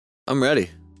I'm ready.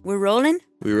 We're rolling?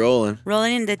 We rolling.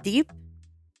 Rolling in the deep?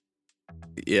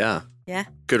 Yeah. Yeah.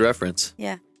 Good reference.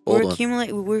 Yeah. Old We're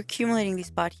one. accumulating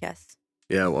these podcasts.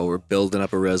 Yeah, well, we're building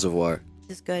up a reservoir.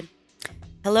 This is good.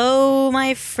 Hello,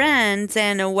 my friends,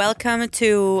 and welcome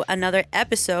to another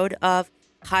episode of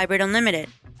Hybrid Unlimited.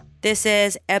 This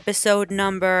is episode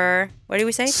number, what did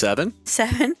we say? 7?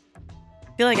 7?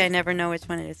 I feel like I never know which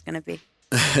one it is going to be.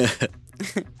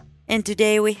 And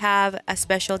today we have a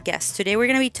special guest. Today we're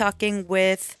going to be talking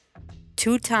with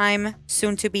 2-time,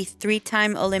 soon-to-be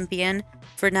 3-time Olympian,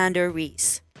 Fernando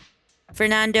Reis.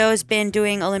 Fernando has been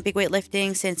doing Olympic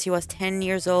weightlifting since he was 10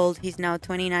 years old. He's now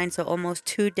 29, so almost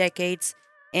 2 decades.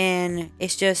 And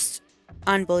it's just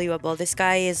unbelievable. This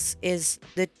guy is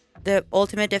the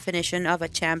ultimate definition of a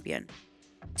champion.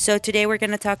 So today we're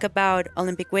going to talk about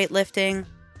Olympic weightlifting.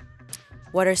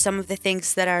 What are some of the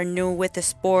things that are new with the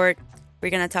sport? We're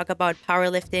going to talk about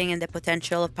powerlifting and the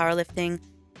potential of powerlifting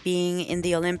being in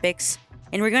the Olympics.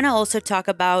 And we're going to also talk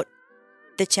about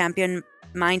the champion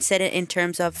mindset in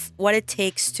terms of what it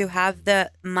takes to have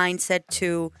the mindset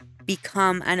to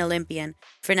become an Olympian.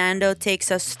 Fernando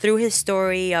takes us through his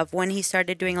story of when he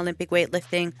started doing Olympic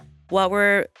weightlifting,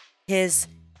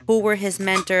 who were his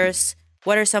mentors,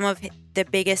 what are some of the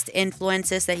biggest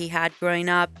influences that he had growing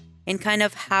up, and kind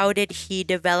of how did he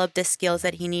develop the skills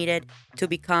that he needed to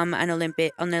become an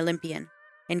Olympian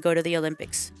and go to the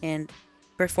Olympics and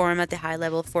perform at the high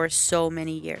level for so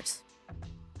many years.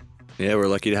 Yeah, we're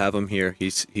lucky to have him here.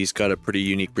 He's got a pretty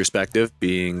unique perspective,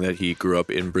 being that he grew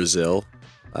up in Brazil.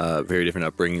 Very different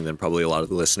upbringing than probably a lot of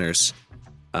the listeners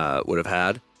would have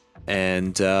had.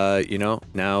 And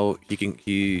now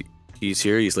he's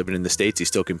here. He's living in the States. He's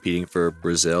still competing for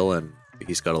Brazil, and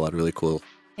he's got a lot of really cool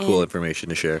information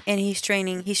to share. And he's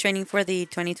training for the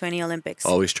 2020 Olympics.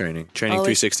 Always training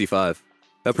 365.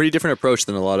 A pretty different approach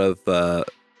than a lot of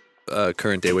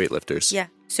current day weightlifters. Yeah,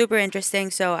 super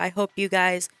interesting. So I hope you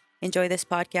guys enjoy this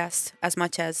podcast as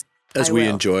much as we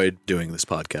enjoyed doing this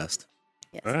podcast.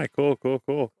 Yes. All right,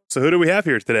 cool. So who do we have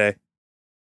here today?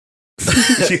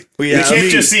 You can't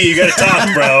just see. You got to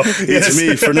talk, bro. It's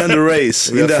me, Fernando Reis,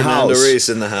 in the Fernando house. Reis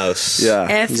in the house. Yeah,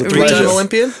 F- it's a 3-time pleasure.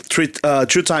 Olympian? 2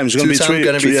 times. It's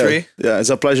gonna be three. Yeah, it's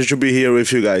a pleasure to be here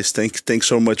with you guys. Thanks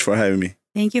so much for having me.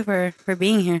 Thank you for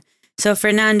being here. So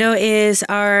Fernando is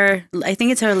I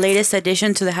think it's our latest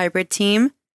addition to the hybrid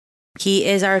team. He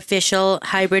is our official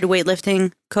hybrid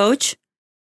weightlifting coach,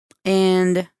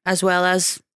 and as well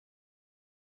as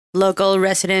local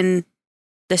resident,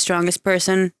 the strongest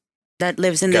person that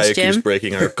lives in Guy this who gym. keeps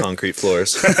breaking our concrete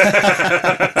floors.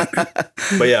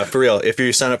 But yeah, for real, if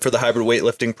you sign up for the hybrid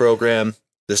weightlifting program,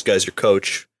 this guy's your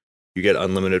coach. You get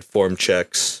unlimited form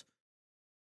checks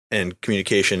and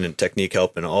communication and technique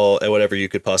help and whatever you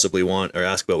could possibly want or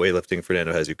ask about weightlifting.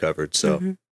 Fernando has you covered.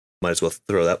 So might as well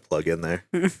throw that plug in there.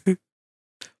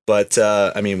 But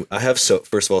I have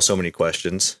first of all so many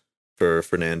questions for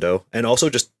Fernando, and also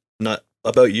just not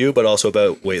about you, but also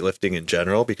about weightlifting in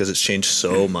general, because it's changed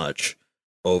so much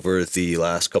over the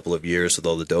last couple of years with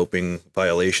all the doping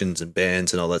violations and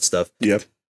bans and all that stuff. Yep.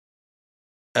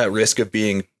 At risk of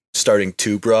starting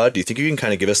too broad, do you think you can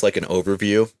kind of give us like an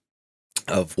overview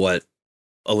of what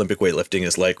Olympic weightlifting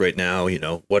is like right now? You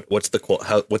know, what's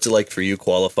it like for you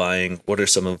qualifying? What are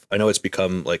I know it's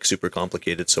become like super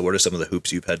complicated. So what are some of the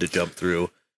hoops you've had to jump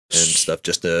through and stuff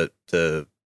just to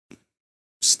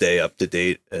stay up to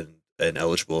date and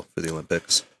eligible for the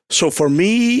Olympics? So for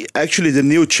me, actually, the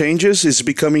new changes is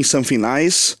becoming something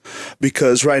nice,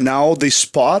 because right now the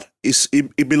spot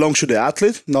it belongs to the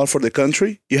athlete, not for the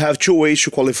country. You have 2 ways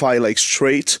to qualify, like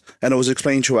straight. And I was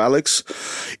explaining to Alex,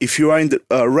 if you are in the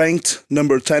ranked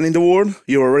number 10 in the world,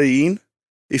 you're already in.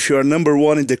 If you are number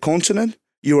 1 in the continent,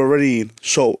 you're already in.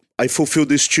 So I fulfill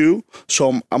these 2,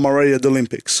 so I'm already at the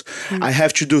Olympics. I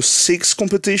have to do 6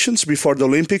 competitions before the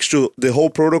Olympics, do the whole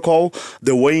protocol,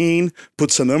 the weigh-in, put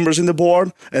some numbers in the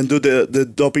board, and do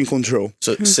the doping control.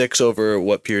 So 6 over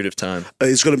what period of time?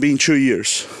 It's going to be in 2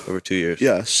 years. Over 2 years.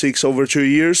 Yeah, 6 over 2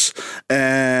 years.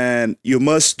 And you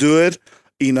must do it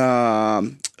in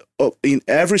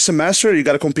every semester. You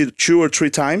got to compete 2 or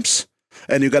 3 times.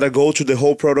 And you got to go to the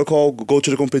whole protocol, go to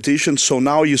the competition. So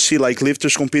now you see like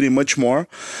lifters competing much more.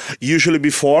 Usually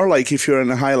before, like if you're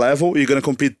in a high level, you're going to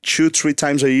compete 2-3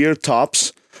 times a year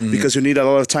tops, because you need a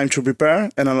lot of time to prepare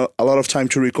and a lot of time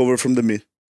to recover from the meet.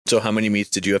 So how many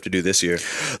meets did you have to do this year?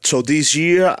 So this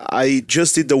year, I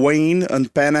just did the weigh-in on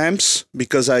Pan Amps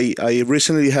because I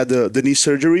recently had the knee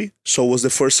surgery. So it was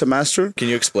the first semester. Can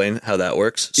you explain how that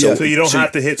works? So you don't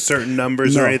have to hit certain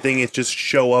numbers or anything. It's just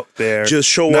show up there. Just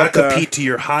show Not up there. compete to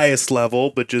your highest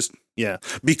level, but just, Yeah.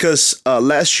 Because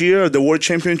last year, the World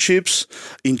Championships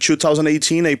in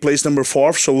 2018, I placed number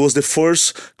 4. So it was the first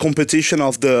competition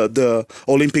of the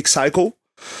Olympic cycle.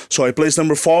 So I placed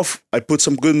number 4. I put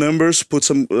some good numbers, put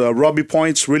some Robbie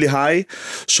points really high.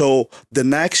 So the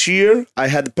next year, I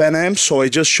had Pan Am. So I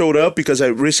just showed up because I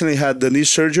recently had the knee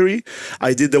surgery.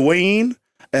 I did the weigh-in,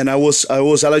 and I was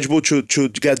eligible to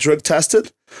get drug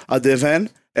tested at the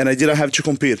event, and I didn't have to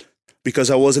compete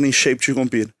because I wasn't in shape to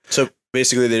compete. So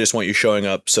basically, they just want you showing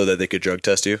up so that they could drug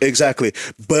test you? Exactly.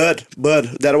 But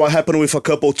that what happened with a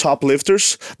couple top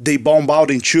lifters. They bomb out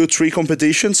in 2-3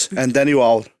 competitions, and then you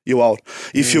out.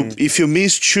 If you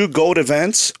miss 2 gold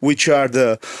events, which are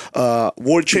the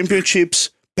World Championships,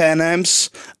 Pan Ams,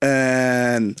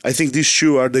 and I think these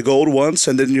 2 are the gold ones,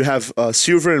 and then you have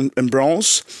silver and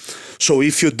bronze. So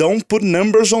if you don't put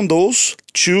numbers on those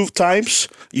 2 times,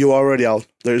 you're already out.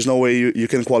 There's no way you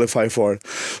can qualify for it.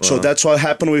 Wow. So that's what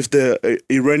happened with the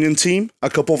Iranian team. A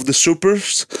couple of the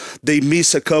supers, they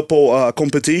missed a couple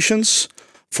competitions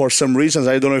for some reasons.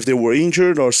 I don't know if they were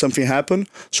injured or something happened.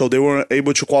 So they weren't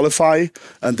able to qualify,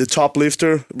 and the top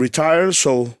lifter retired.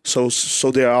 So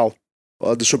they're out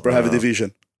the super heavy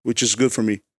division, which is good for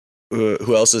me.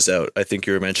 Who else is out? I think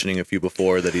you were mentioning a few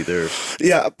before that either...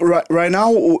 Yeah, right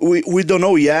now we don't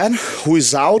know yet who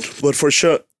is out, but for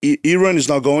sure Iran is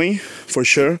not going, for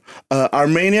sure.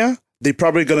 Armenia, they're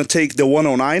probably going to take the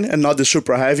 109 and not the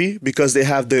super heavy because they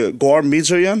have the Gor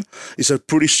Mizrayan. He's a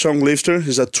pretty strong lifter.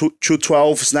 He's a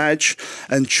 212 snatch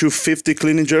and 250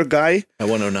 clean and jerk guy. At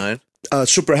 109?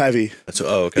 Super heavy.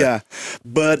 Okay. Yeah,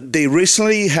 but they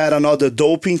recently had another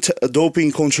doping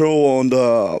control on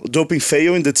the doping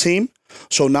fail in the team.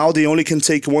 So now they only can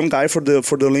take one guy for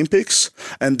the Olympics,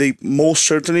 and they most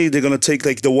certainly they're gonna take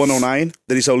like the 109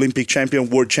 that is Olympic champion,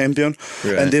 world champion,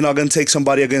 right. And they're not gonna take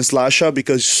somebody against Lasha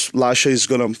because Lasha is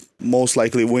gonna most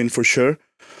likely win for sure.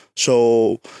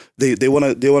 So they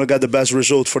wanna get the best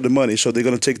result for the money. So they're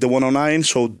gonna take the 109.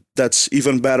 So that's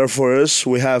even better for us.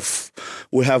 We have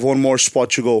one more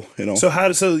spot to go.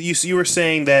 So you were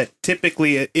saying that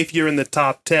typically if you're in the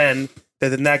top 10,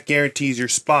 then that guarantees your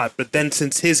spot. But then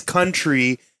since his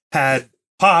country had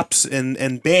pops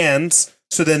and bans,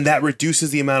 so then that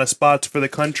reduces the amount of spots for the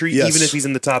country, yes. Even if he's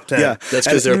in the top 10. Yeah, that's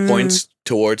because their points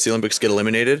towards the Olympics get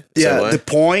eliminated. The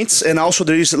points, and also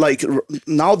there is like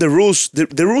now the rules.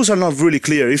 The rules are not really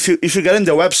clear. If you get in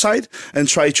the website and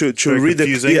try to read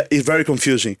it's very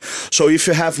confusing. So if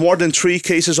you have more than 3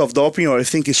 cases of doping, or I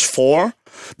think it's 4.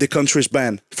 The country is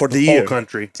banned for the year.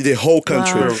 The whole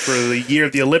country. Wow. For the year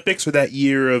of the Olympics or that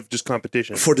year of just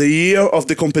competition? For the year of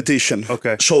the competition.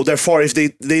 Okay. So therefore, if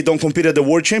they don't compete at the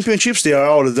World Championships, they are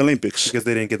out of the Olympics. Because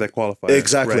they didn't get that qualified.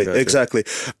 Exactly, right. Exactly.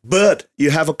 But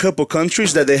you have a couple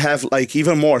countries that they have like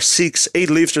even more, 6, 8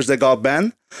 lifters that got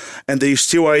banned, and they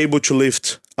still are able to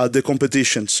lift at the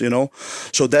competitions,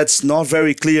 So that's not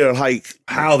very clear, like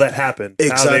how that happened.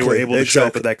 Exactly. How they were able to show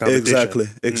up at that competition.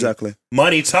 Exactly.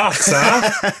 Money talks,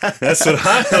 huh? That's what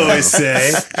I always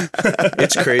say.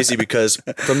 It's crazy because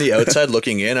from the outside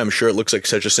looking in, I'm sure it looks like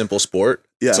such a simple sport.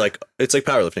 Yeah. It's like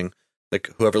powerlifting. Like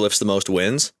whoever lifts the most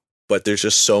wins, but there's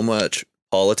just so much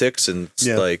politics and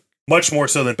like much more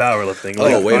so than powerlifting.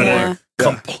 Way more.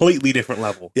 Completely different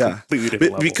level. Yeah. Completely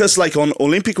different level. Because like on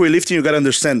Olympic weightlifting, you got to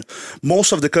understand,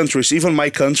 most of the countries, even my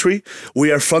country,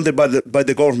 we are funded by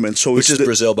the government. So which is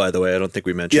Brazil, by the way. I don't think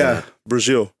we mentioned that. Yeah,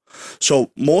 Brazil. So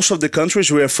most of the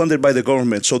countries, we are funded by the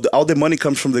government. So all the money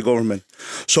comes from the government.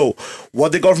 So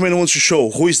what the government wants to show,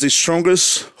 who is the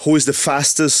strongest, who is the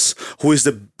fastest, who is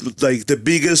the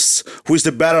biggest, who is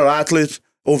the better athlete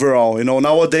overall.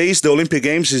 Nowadays, the Olympic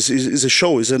Games is a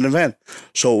show, is an event.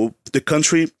 So the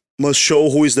country must show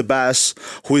who is the best,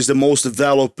 who is the most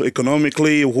developed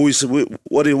economically,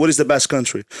 what is the best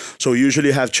country. So usually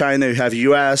you have China, you have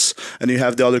US, and you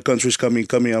have the other countries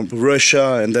coming up,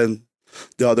 Russia, and then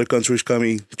the other countries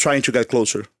trying to get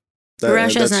closer.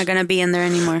 Russia's not going to be in there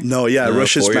anymore. No,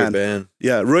 Russia's banned.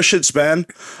 Yeah, Russia's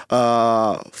banned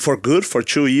for good for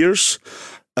 2 years.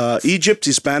 Egypt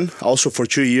is banned also for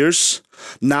 2 years.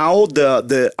 Now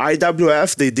the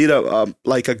IWF, they did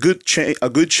a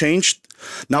good change.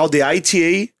 Now the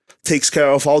ITA takes care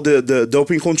of all the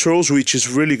doping controls, which is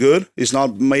really good. It's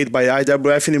not made by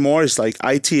IWF anymore. It's like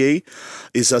ITA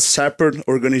is a separate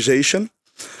organization.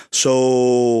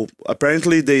 So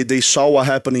apparently they saw what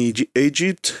happened in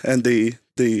Egypt, and they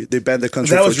banned the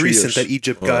country. That for was 2 recent years. that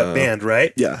Egypt got banned,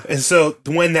 right? Yeah. And so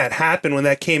when that happened, when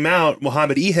that came out,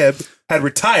 Mohammed Eheb had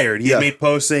retired. He had made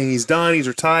posts saying he's done, he's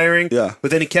retiring. Yeah.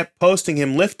 But then he kept posting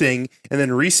him lifting. And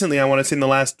then recently, I want to say in the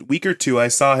last week or two, I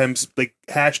saw him like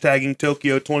hashtagging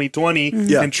Tokyo 2020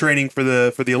 and training for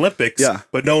the Olympics. Yeah.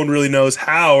 But no one really knows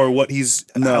how or what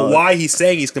why he's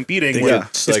saying he's competing when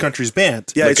his country's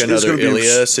banned. Yeah, like another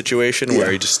Ilya situation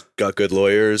where he just got good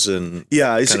lawyers and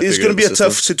it's going to be a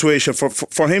tough situation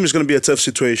for him. It's going to be a tough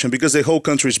situation because the whole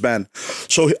country is banned.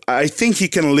 So I think he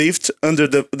can lift under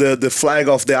the flag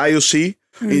of the IOC,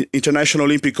 International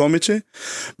Olympic Committee,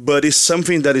 but it's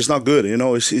something that is not good.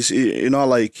 It's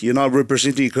like you're not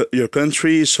representing your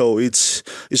country, so it's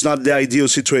not the ideal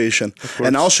situation.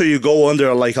 And also you go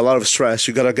under like a lot of stress.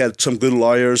 You gotta get some good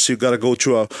lawyers. You gotta go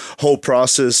through a whole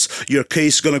process. Your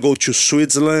case is gonna go to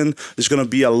Switzerland. It's gonna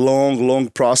be a long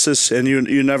process, and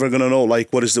you're never gonna know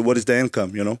like what is the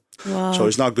income. Wow. So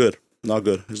it's not good. Not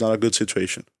good. It's not a good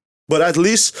situation. But at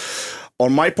least,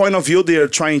 on my point of view, they are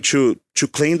trying to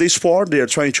clean the sport. They are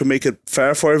trying to make it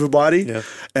fair for everybody. Yeah.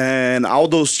 And all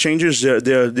those changes,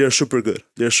 they're super good.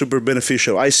 They're super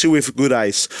beneficial. I see with good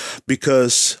eyes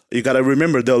because you got to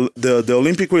remember the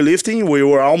Olympic weightlifting, we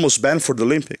were almost banned for the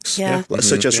Olympics. Yeah.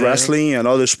 Such as wrestling and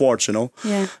other sports,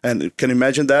 Yeah. And can you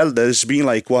imagine that is being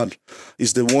like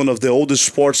is one of the oldest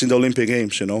sports in the Olympic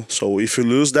Games, So if you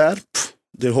lose that,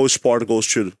 the whole sport goes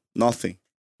to nothing.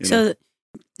 So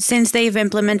since they've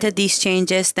implemented these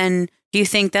changes, then do you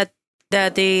think that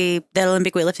the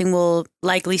Olympic weightlifting will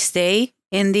likely stay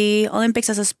in the Olympics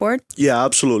as a sport? Yeah,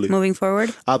 absolutely. Moving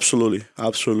forward? Absolutely.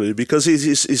 Because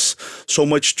it's so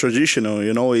much traditional,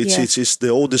 it's the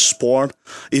oldest sport.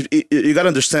 You got to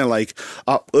understand, like,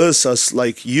 us as,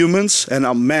 like, humans and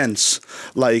men's,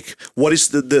 like, what is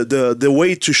the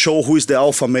way to show who is the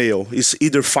alpha male? Is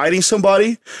either fighting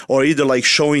somebody or either, like,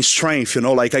 showing strength,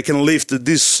 like, I can lift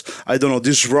this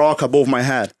rock above my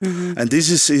head. Mm-hmm. And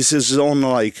this is on,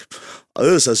 like,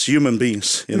 us as human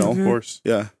beings, Of course.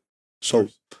 Yeah. So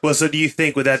do you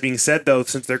think, with that being said, though,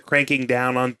 since they're cranking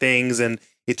down on things and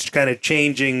it's kind of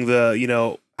changing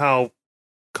how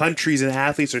countries and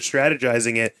athletes are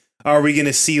strategizing it, are we going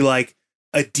to see like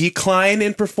a decline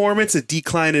in performance, a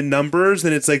decline in numbers?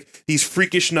 And it's like these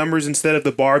freakish numbers, instead of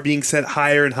the bar being set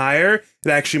higher and higher, it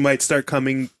actually might start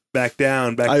coming back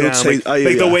down. Would say,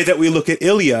 the way that we look at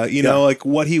Ilya, like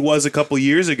what he was a couple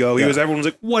years ago. Everyone was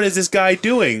like, what is this guy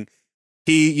doing?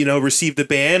 He, received the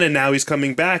ban and now he's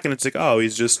coming back, and it's like, oh,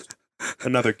 he's just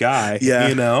another guy.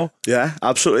 Yeah. Yeah,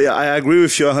 absolutely. I agree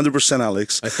with you 100%,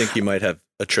 Alex. I think he might have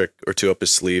a trick or two up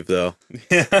his sleeve, though.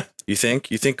 Yeah. You think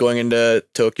going into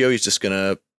Tokyo, he's just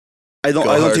gonna? I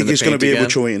don't think he's gonna be able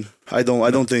to win. I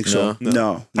don't think so.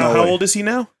 No. How old is he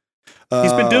now?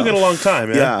 He's been doing it a long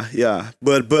time. Yeah.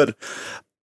 But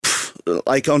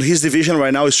like on his division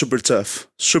right now is super tough.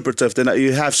 Then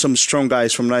you have some strong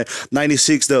guys from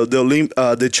 96,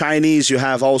 the Chinese. You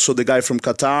have also the guy from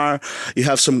Qatar. You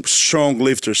have some strong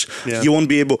lifters. Yeah. You won't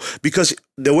be able, because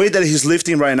the way that he's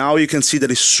lifting right now, you can see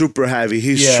that he's super heavy.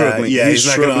 He's struggling. Yeah, he's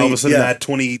not going to all of a sudden add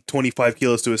 20, 25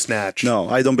 kilos to a snatch. No,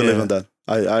 I don't believe in that.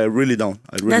 I really don't.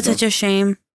 That's such a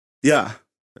shame. Yeah.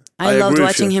 I loved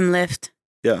watching him lift.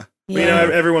 Yeah.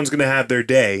 Everyone's going to have their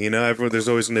day. There's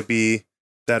always going to be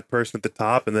that person at the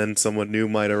top, and then someone new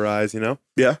might arise,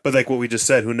 Yeah. But like what we just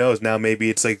said, who knows? Now maybe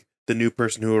it's like the new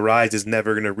person who arises is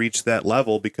never going to reach that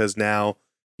level because now,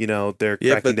 they're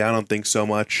cracking down on things so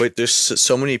much. But there's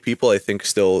so many people, I think,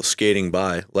 still skating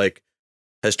by. Like,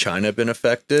 has China been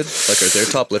affected? Like, are their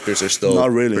top lifters are still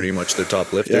not really. Pretty much their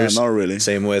top lifters? Yeah, not really.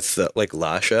 Same with like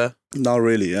Lasha. Not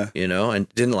really, yeah. And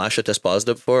didn't Lasha test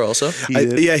positive before also?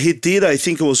 He did. I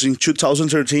think it was in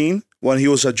 2013 when he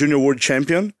was a junior world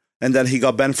champion. And then he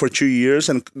got banned for 2 years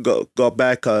and got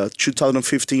back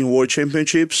 2015 World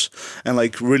Championships and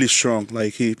like really strong,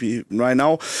 like he right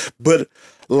now. But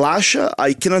Lasha,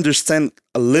 I can understand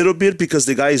a little bit because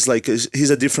the guy is like, he's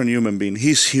a different human being.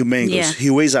 He's humongous. Yeah. He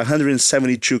weighs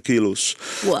 172 kilos.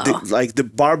 Wow. The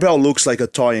barbell looks like a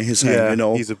toy in his hand,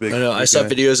 He's a big. I saw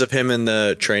videos of him in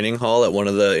the training hall at one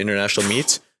of the international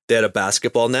meets. They had a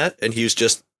basketball net and he was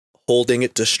just holding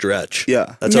it to stretch.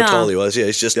 Yeah. That's how tall he was. Yeah,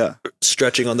 he's just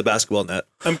stretching on the basketball net.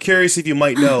 I'm curious if you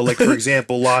might know, like, for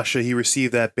example, Lasha, he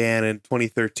received that ban in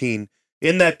 2013.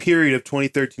 In that period of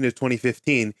 2013 to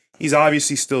 2015, he's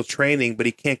obviously still training, but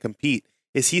he can't compete.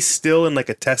 Is he still in like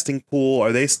a testing pool?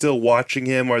 Are they still watching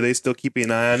him? Are they still keeping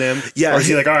an eye on him? Yeah. Or is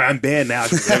he like, all right, I'm banned now. I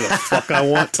can do whatever the fuck I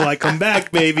want till I come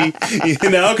back, baby.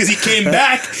 Because he came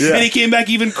back and he came back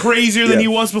even crazier than he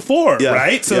was before,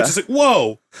 right? So it's just like,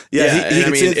 whoa. Yeah.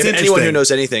 If anyone who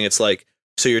knows anything, it's like,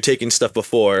 so you're taking stuff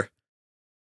before,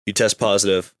 you test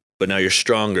positive, but now you're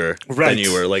stronger Right. than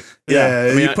you were. Like, Yeah,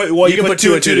 I mean, you put put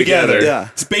two and two together. Yeah.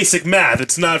 It's basic math.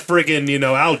 It's not friggin',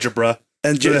 algebra.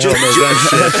 And Who the hell knows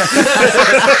that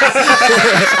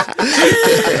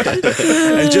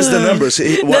and just the numbers.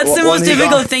 That's the most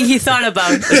difficult thing he thought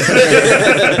about.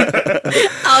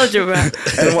 Algebra.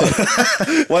 And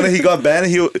when he got banned,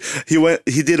 he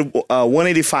did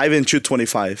 185 and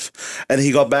 225, and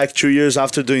he got back 2 years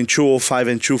after doing 205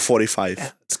 and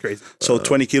 245. It's crazy. So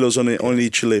 20 kilos on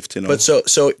each lift, But so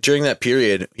during that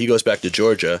period, he goes back to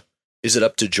Georgia. Is it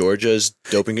up to Georgia's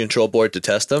doping control board to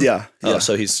test him? Yeah. Oh,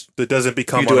 so he's It doesn't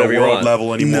become You do on a whatever you world want.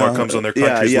 level anymore. It comes on their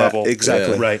country's level.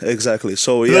 Exactly. Yeah. Right. Exactly.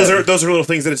 So Those are little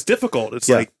things that it's difficult. It's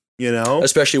Yeah. like,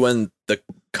 especially when the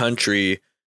country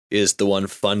is the one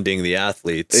funding the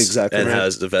athletes Exactly. and Right.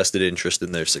 has a vested interest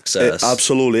in their success.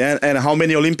 absolutely. And how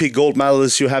many Olympic gold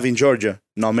medalists you have in Georgia?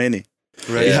 Not many.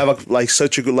 Right. You have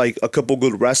a couple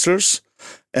good wrestlers,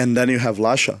 and then you have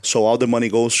Lasha. So all the money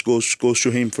goes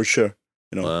to him for sure.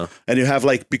 Wow. And you have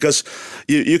because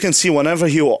you can see whenever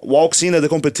he walks in at the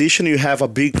competition, you have a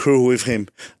big crew with him,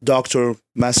 doctor,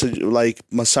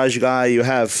 massage guy. You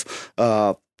have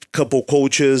couple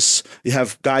coaches. You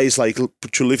have guys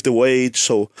to lift the weight.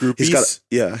 So he's got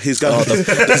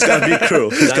a big crew.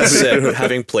 That's sick.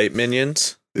 Having plate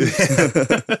minions.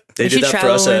 They did that for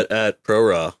us at Pro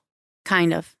Raw.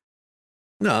 Kind of.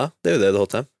 No, they were there the whole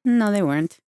time. No, they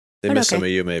weren't. They But missed some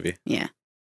okay. of you, maybe. Yeah.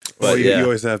 But you yeah,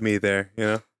 always have me there,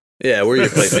 yeah, we're your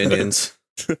plate minions.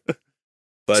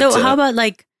 But So how about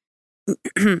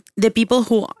the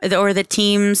people or the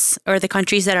teams or the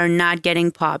countries that are not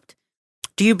getting popped?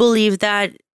 Do you believe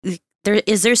that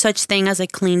is there such thing as a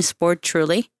clean sport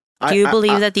truly? Do you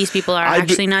believe that these people are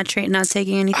actually not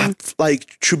taking anything?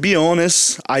 To be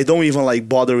honest, I don't even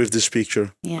bother with this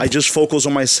picture. Yeah. I just focus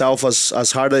on myself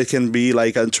as hard as I can be,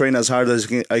 and train as hard as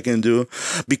I can do.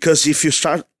 Because if you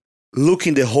start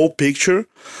looking the whole picture,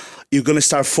 you're gonna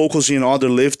start focusing on other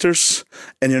lifters,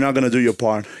 and you're not gonna do your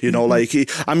part.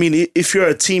 If you're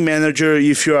a team manager,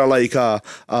 if you are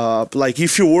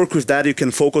if you work with that, you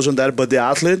can focus on that. But the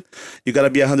athlete, you gotta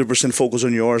be 100% focused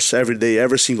on yours every day,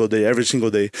 every single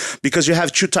day, because you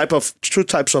have two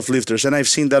types of lifters, and I've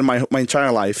seen that my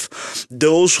entire life.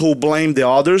 Those who blame the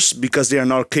others because they are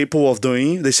not capable of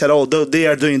doing. They said, "Oh, they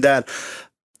are doing that."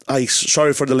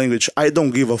 Sorry for the language. I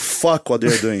don't give a fuck what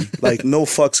they're doing. No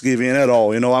fucks given at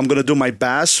all. I'm gonna do my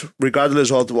best regardless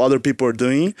of what other people are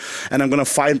doing, and I'm gonna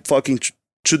fight fucking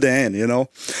to the end.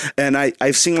 And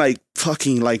I've seen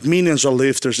millions of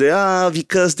lifters.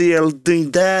 Because they are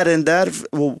doing that and that.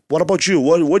 Well, what about you?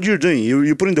 What you're doing?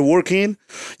 You're putting the work in.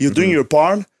 You're doing your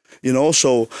part.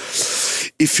 So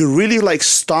if you really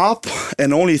stop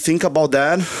and only think about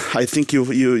that, I think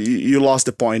you lost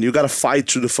the point. You gotta fight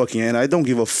to the fucking end. I don't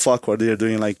give a fuck what they're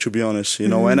doing, to be honest,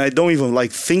 and I don't even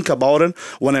think about it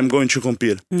when I'm going to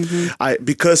compete.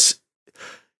 Because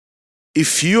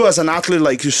if you as an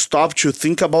athlete you stop to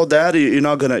think about that, you're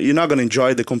not gonna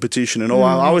enjoy the competition. I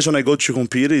always when I go to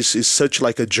compete is such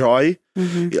a joy.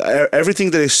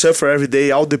 Everything that I suffer every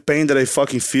day, all the pain that I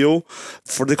fucking feel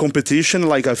for the competition,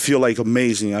 I feel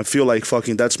amazing. I feel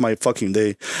fucking that's my fucking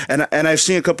day. And I've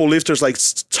seen a couple lifters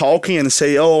talking and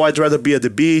say, "Oh, I'd rather be at the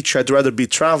beach. I'd rather be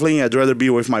traveling. I'd rather be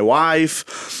with my wife."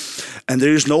 And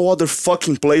there is no other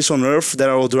fucking place on earth that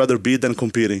I would rather be than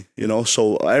competing,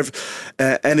 So,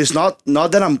 and it's not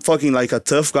that I'm fucking a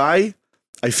tough guy.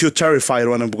 I feel terrified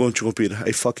when I'm going to compete.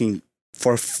 I fucking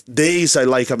for days I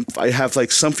have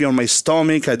something on my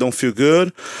stomach. I don't feel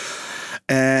good.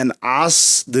 And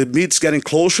as the meet's getting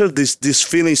closer, this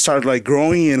feeling started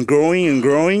growing and growing and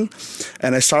growing,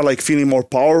 and I start feeling more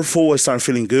powerful. I start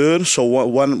feeling good. So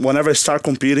whenever I start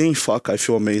competing, I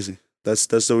feel amazing. That's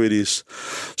the way it is.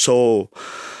 So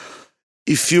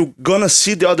if you're gonna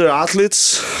see the other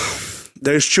athletes,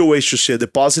 there's two ways to see it: the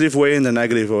positive way and the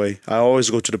negative way. I always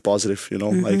go to the positive. You're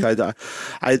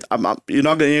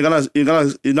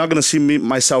not gonna see me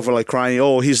myself crying.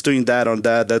 Oh, he's doing that on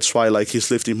that. That's why he's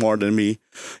lifting more than me.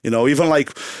 Even I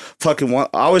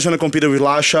always want to compete with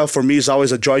Lasha. For me, it's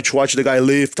always a joy to watch the guy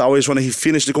lift. I always want to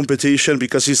finish the competition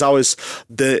because he's always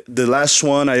the last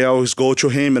one. I always go to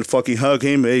him and fucking hug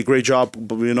him. Hey, great job.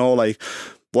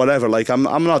 Whatever. I'm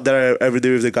not there every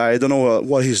day with the guy. I don't know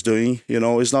what he's doing.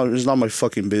 It's not my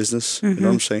fucking business. You know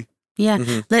what I'm saying? Yeah.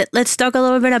 Let's talk a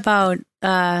little bit about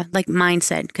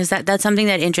mindset, because that's something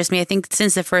that interests me. I think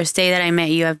since the first day that I met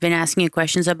you, I've been asking you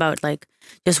questions about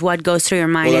just what goes through your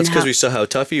mind. Well, that's because we saw how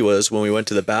tough he was when we went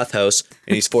to the bathhouse,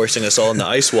 and he's forcing us all in the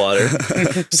ice water.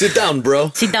 Sit down,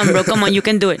 bro. Sit down, bro. Come on, you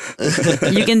can do it.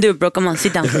 You can do it, bro. Come on,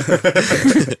 sit down.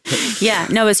 Yeah,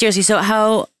 no, but seriously. So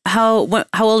how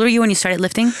old were you when you started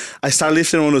lifting? I started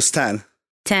lifting when I was 10.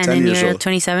 10 10 and years you're old.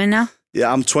 27 now?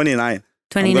 Yeah, I'm 29.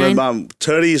 29? I'm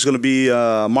 30 is going to be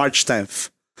March 10th.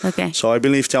 Okay. So I've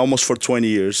been lifting almost for 20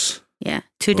 years. Yeah,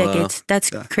 2 Wow. decades. That's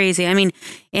Yeah. crazy. I mean,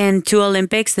 in 2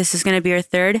 Olympics, this is going to be your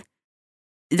third.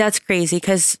 That's crazy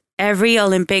because every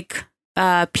Olympic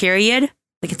period,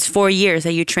 like it's 4 years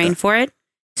that you train for it.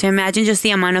 So imagine just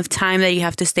the amount of time that you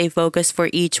have to stay focused for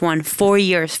each one. 4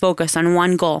 years focused on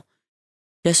one goal,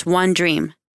 just one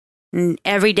dream. And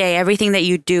every day, everything that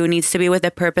you do needs to be with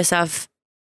the purpose of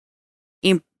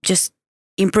just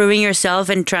improving yourself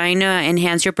and trying to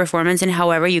enhance your performance in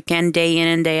however you can, day in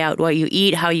and day out. What you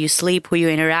eat, how you sleep, who you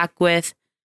interact with,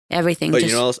 everything. But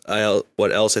you know,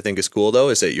 what else I think is cool though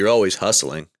is that you're always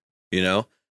hustling. You know,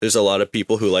 there's a lot of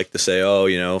people who like to say, "Oh,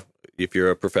 you know, if you're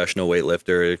a professional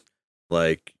weightlifter,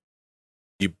 like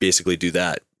you basically do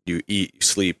that. You eat, you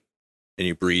sleep, and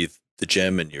you breathe the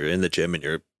gym, and you're in the gym, and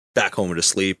you're back home to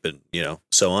sleep, and you know,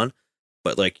 so on."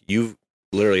 But like you,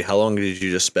 literally, how long did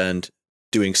you just spend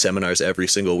doing seminars every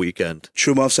single weekend?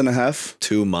 2 months and a half.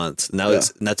 2 months. And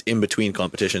that's in between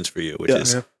competitions for you, which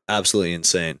is absolutely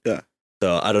insane. Yeah.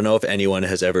 So I don't know if anyone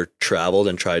has ever traveled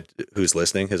and tried, who's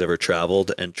listening, has ever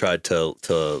traveled and tried to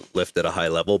lift at a high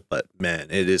level, but man,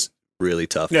 it is really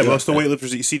tough. Yeah, most of the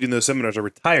weightlifters that you see doing those seminars are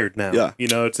retired now. Yeah. You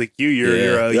know, it's like you're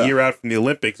a year out from the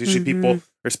Olympics. Usually people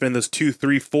are spending those 2,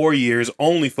 3, 4 years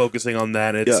only focusing on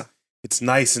that. It's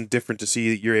nice and different to see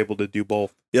that you're able to do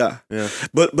both. Yeah. Yeah.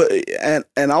 But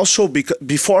also because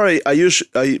before I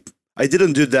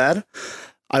didn't do that.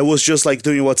 I was just like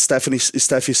doing what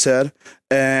Steffi said,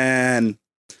 and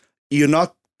you're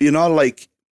not like,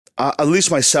 at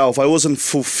least myself, I wasn't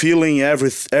fulfilling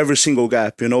every single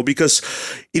gap, you know, because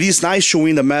it is nice to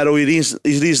win the medal, it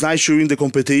is nice to win the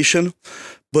competition,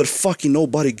 but fucking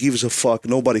nobody gives a fuck,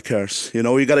 nobody cares, you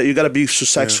know. You gotta be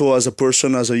successful as a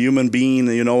person, as a human being,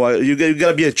 you know. You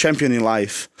gotta be a champion in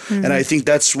life, and I think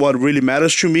that's what really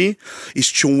matters to me,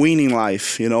 is to win in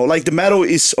life, you know. Like the medal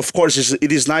is, of course,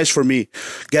 it is nice for me.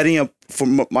 Getting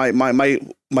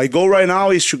my goal right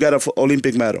now is to get an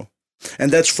Olympic medal.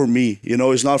 And that's for me, you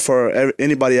know. It's not for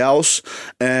anybody else,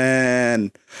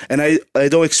 and I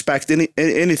don't expect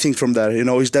anything from that, you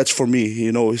know. That's for me,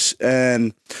 you know.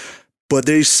 But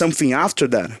there is something after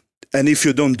that, and if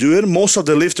you don't do it, most of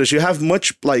the lifters, you have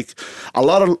much like a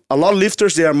lot of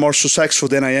lifters, they are more successful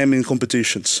than I am in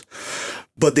competitions,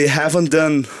 but they haven't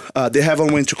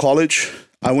went to college.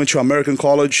 I went to American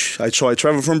college. I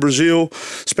traveled from Brazil,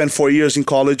 spent 4 years in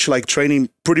college, like training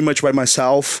pretty much by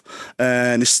myself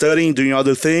and studying, doing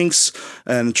other things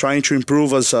and trying to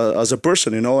improve as a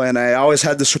person, you know. And I always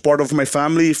had the support of my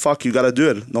family. Fuck, you gotta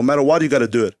do it. No matter what, you gotta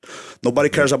do it. Nobody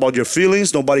cares about your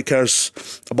feelings. Nobody cares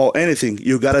about anything.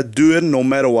 You gotta do it no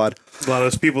matter what. A lot of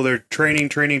those people, they're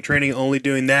training, only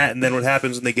doing that, and then what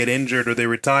happens when they get injured or they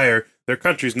retire, their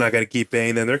country's not going to keep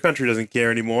paying them. Their country doesn't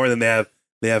care anymore, and then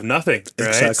they have nothing, right?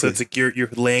 Exactly. So it's like you're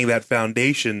laying that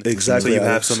foundation, Exactly, so you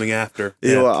have Alex. something after.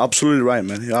 You are absolutely right,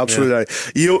 man. You're absolutely right.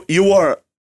 You are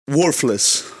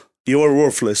worthless. You are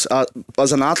worthless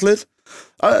as an athlete,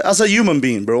 as a human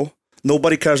being, bro.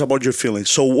 Nobody cares about your feelings.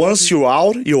 So once you're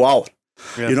out, you're out.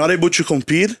 Yeah. You're not able to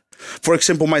compete. For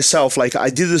example, myself, like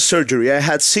I did the surgery. I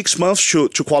had 6 months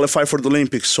to qualify for the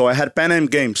Olympics. So I had Pan Am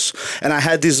Games, and I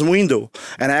had this window.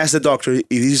 And I asked the doctor,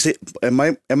 am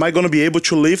I going to be able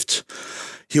to lift?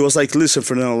 He was like, listen,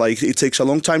 Fernando, like it takes a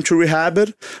long time to rehab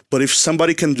it, but if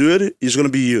somebody can do it, it's going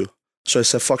to be you. So I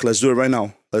said, fuck, let's do it right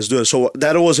now. Let's do it. So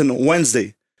that was on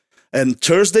Wednesday. And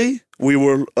Thursday, we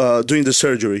were doing the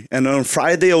surgery. And on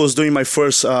Friday, I was doing my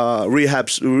first rehab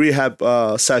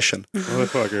session.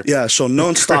 Motherfucker. Yeah, so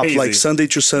non-stop, Crazy. like Sunday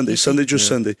to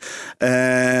Sunday.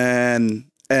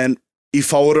 And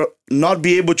if I would not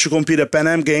be able to compete at Pan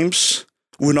Am Games,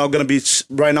 we're not going to be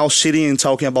right now sitting and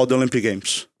talking about the Olympic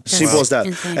Games. Simple as that.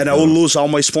 insane. And I will lose all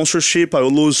my sponsorship. I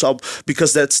will lose all,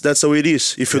 because that's the way it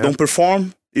is. If you don't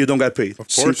perform, you don't get paid.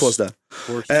 Simple as that. Of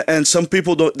course. And some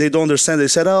people don't understand. They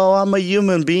said, "Oh, I'm a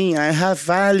human being. I have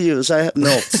values."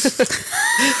 No.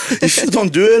 If you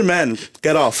don't do it, man,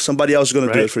 get off. Somebody else is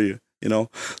gonna do Right. it for you. You know.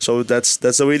 So that's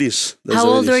the way it is. How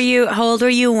old were you? How old were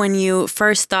you when you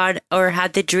first thought or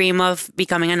had the dream of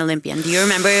becoming an Olympian? Do you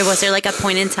remember? Was there like a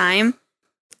point in time?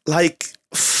 Like,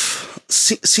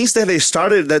 since that I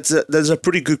started, that's a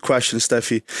pretty good question,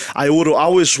 Steffi. I would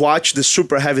always watch the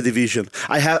super heavy division.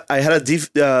 I had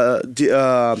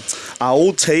a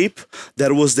old tape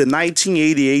that was the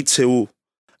 1988 Seoul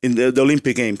in the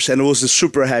Olympic Games, and it was the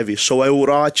super heavy. So I would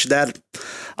watch that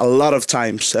a lot of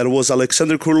times. And it was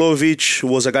Alexander Kurlovich, who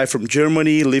was a guy from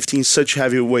Germany lifting such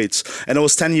heavy weights. And I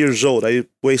was 10 years old. I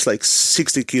weighed like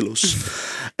 60 kilos.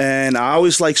 And I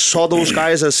always like saw those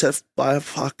guys. I said,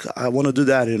 fuck, I want to do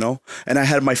that, you know. And I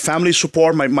had my family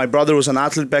support. My brother was an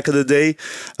athlete back in the day.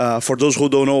 For those who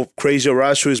don't know, Crazy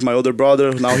Horacio is my older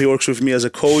brother. Now he works with me as a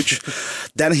coach.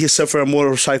 Then he suffered a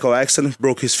motorcycle accident,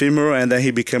 broke his femur, and then he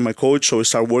became my coach. So we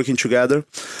started working together.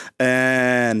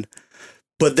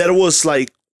 But there was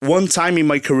like one time in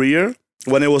my career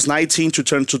when I was 19 to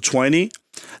turn to 20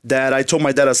 that I told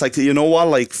my dad, I was like, you know what,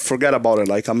 like, forget about it.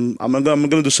 Like, I'm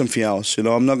gonna do something else. You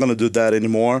know, I'm not gonna do that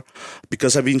anymore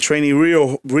because I've been training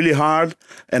really hard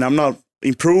and I'm not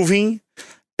improving.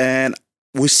 And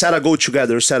we set a goal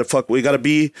together. We said, fuck, we gotta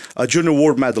be a junior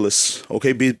world medalist.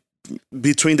 Okay, be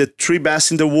between the 3 best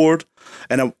in the world.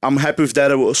 And I'm happy with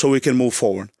that, so we can move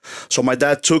forward. So my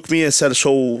dad took me and said,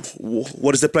 so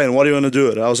what is the plan? What do you want to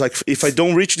do? I was like, if I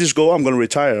don't reach this goal, I'm going to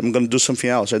retire. I'm going to do something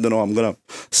else. I don't know. I'm going to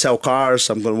sell cars.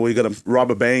 We're going to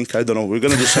rob a bank. I don't know. We're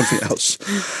going to do something else.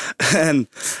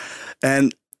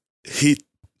 And he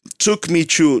took me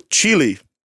to Chile.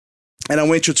 And I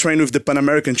went to train with the Pan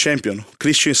American champion,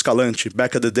 Christian Escalante.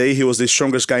 Back in the day, he was the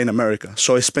strongest guy in America.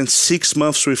 So I spent 6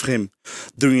 months with him,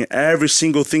 doing every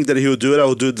single thing that he would do. I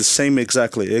would do the same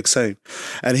exactly.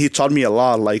 And he taught me a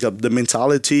lot, like the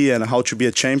mentality and how to be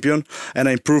a champion. And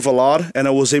I improved a lot, and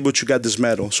I was able to get this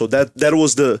medal. So that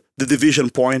was the division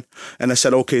point. And I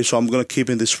said, okay, so I'm going to keep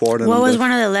in this sport. What was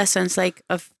one of the lessons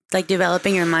of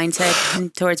developing your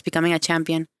mindset towards becoming a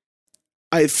champion?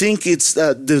 I think it's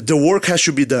the work has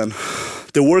to be done.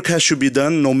 The work has to be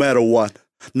done no matter what.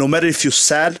 No matter if you're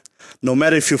sad, no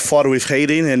matter if you fought with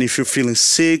hating and if you're feeling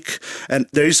sick. And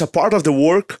there is a part of the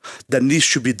work that needs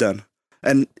to be done.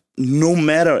 And no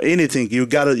matter anything, you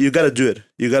gotta do it.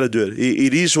 You gotta do it.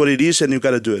 It is what it is and you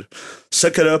gotta do it.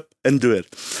 Suck it up and do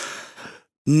it.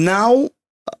 Now,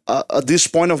 at this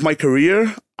point of my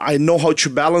career, I know how to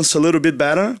balance a little bit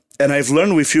better. And I've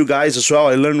learned with you guys as well.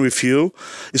 I learned with you,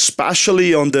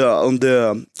 especially on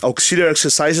the auxiliary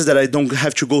exercises that I don't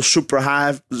have to go super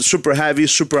heavy,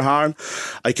 super hard.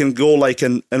 I can go like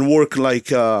and work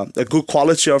like a good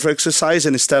quality of exercise,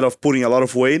 and instead of putting a lot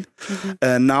of weight. Mm-hmm.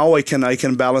 And now I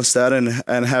can balance that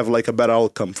and have like a better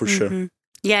outcome for sure.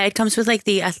 Yeah, it comes with like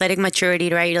the athletic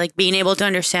maturity, right? Like being able to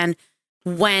understand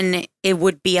when it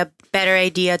would be a better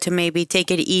idea to maybe take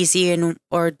it easy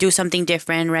or do something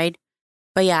different, right?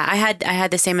 But yeah, I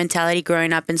had the same mentality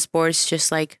growing up in sports,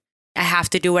 just like I have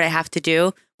to do what I have to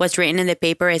do. What's written in the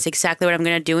paper is exactly what I'm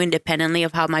going to do independently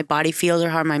of how my body feels or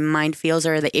how my mind feels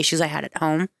or the issues I had at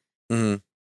home. Mm-hmm.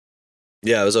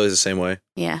 Yeah, it was always the same way.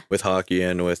 Yeah. With hockey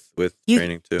and with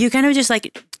training too. You kind of just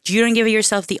like, you don't give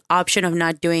yourself the option of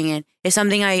not doing it. It's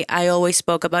something I always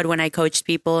spoke about when I coached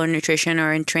people in nutrition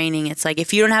or in training. It's like,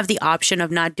 if you don't have the option of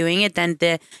not doing it, then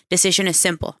the decision is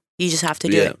simple. You just have to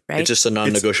do it, right? It's just a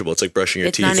non-negotiable. It's like brushing your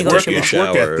teeth, taking a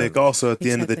shower. Work ethic also at the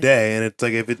end of the day. And it's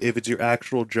like, if it's your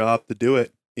actual job to do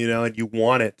it, you know, and you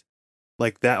want it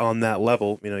like that on that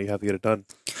level, you know, you have to get it done.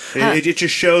 It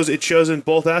just shows, in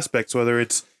both aspects, whether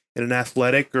it's in an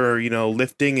athletic or, you know,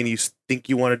 lifting and you think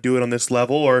you want to do it on this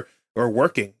level or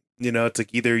working. You know, it's like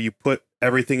either you put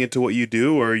everything into what you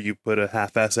do or you put a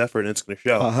half-ass effort and it's going to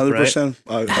show. 100%.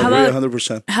 Right? I agree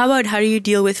 100%. How do you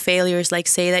deal with failures? Like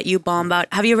say that you bomb out.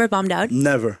 Have you ever bombed out?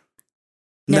 Never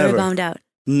bombed out?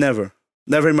 Never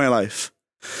in my life.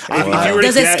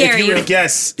 Does it scare you?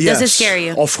 Yes. Does it scare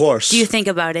you? Of course. Do you think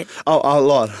about it? A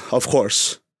lot, of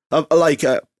course. Like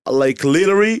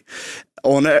literally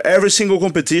on every single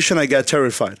competition, I get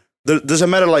terrified. Doesn't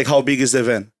matter like how big is the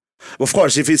event. Of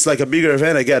course, if it's like a bigger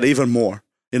event, I get even more.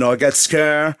 You know, I get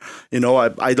scared. You know,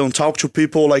 I don't talk to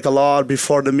people like a lot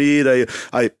before the meet.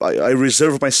 I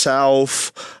reserve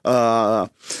myself. I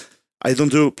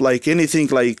don't do like anything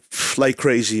like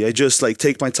crazy. I just like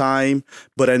take my time,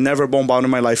 but I never bomb out in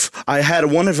my life. I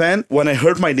had one event when I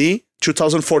hurt my knee,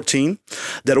 2014,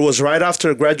 that was right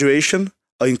after graduation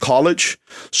in college.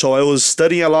 So I was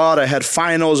studying a lot. I had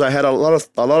finals. I had a lot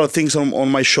of things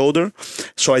on my shoulder.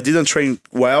 So I didn't train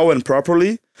well and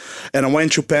properly. And I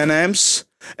went to Pan Am's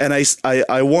and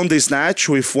I won the snatch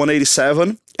with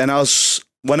 187. And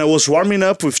when I was warming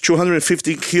up with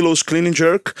 250 kilos clean and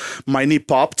jerk, my knee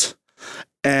popped.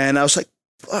 And I was like,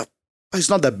 oh, it's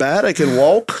not that bad. I can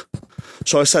walk.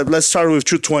 So I said, let's start with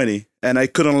 220. And I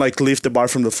couldn't like lift the bar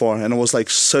from the floor. And it was like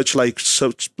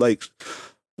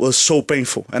was so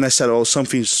painful. And I said, oh,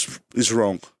 something is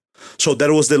wrong. So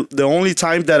that was the only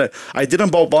time that I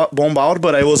didn't bomb out,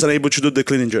 but I wasn't able to do the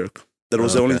clean and jerk. That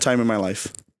was the only time in my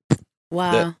life.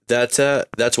 Wow.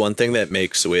 That's one thing that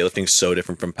makes weightlifting so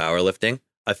different from powerlifting.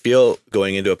 I feel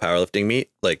going into a powerlifting meet,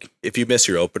 like if you miss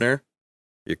your opener,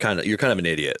 you're kind of an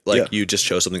idiot. Like you just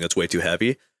chose something that's way too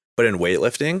heavy. But in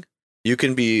weightlifting, you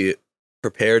can be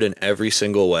prepared in every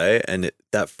single way, and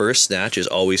that first snatch is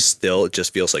always still, it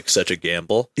just feels like such a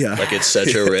gamble. Yeah. Like it's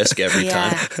such a risk every Yeah.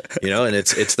 time, and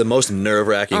it's the most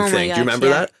nerve-wracking Oh my thing. Do gosh, you remember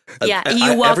yeah. that? Yeah,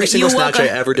 Every single snatch I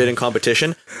on- ever did in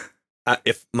competition,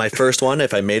 if my first one,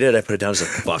 if I made it, I put it down as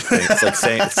fuck. It's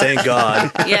like thank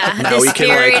God. Yeah, Now the we can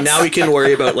spirits, now we can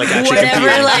worry about actually whatever,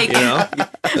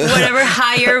 competing, whatever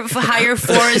higher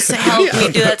force help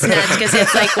me do that snatch, because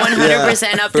it's like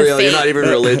 100% up For to real, fate. you're not even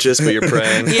religious, but you're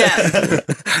praying. Yeah,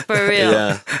 for real.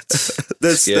 Yeah.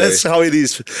 That's how it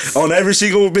is on every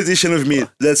single competition of me.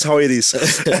 That's how it is.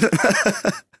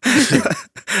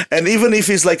 And even if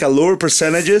it's like a lower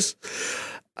percentages,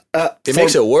 It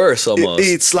makes it worse almost.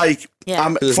 it's like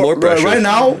Yeah. There's more pressure. right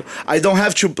now. I don't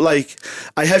have to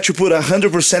I have to put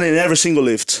 100% in every single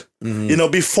lift.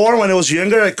 Before when I was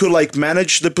younger, I could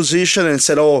manage the position and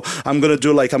said, "Oh, I'm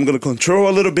gonna control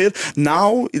a little bit."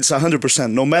 Now it's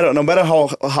 100%. No matter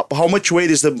how much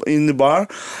weight is in the bar,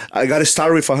 I gotta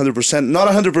start with 100%. Not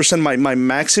 100% my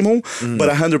maximum, but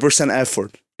 100%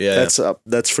 effort. Yeah.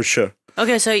 That's for sure.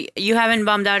 Okay, so you haven't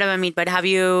bummed out of a meet, but have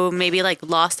you maybe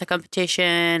lost a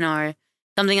competition or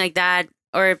something like that?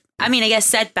 Or I guess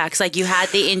setbacks, like you had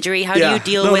the injury. How do you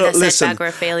deal with a setback or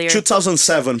a failure?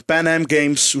 2007 Pan Am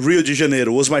Games, Rio de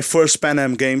Janeiro was my first Pan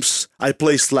Am Games. I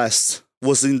placed last.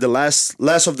 Was in the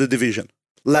last of the division.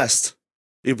 Last.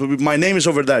 My name is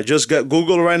over there. Just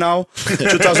Google right now.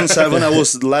 2007, I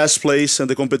was last place in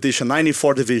the competition,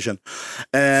 94 division,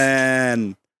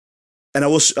 and I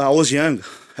was young,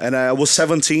 and I was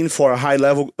 17 for a high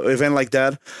level event like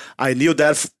that. I knew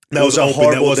that. That was a open.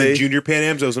 horrible That wasn't day. Junior Pan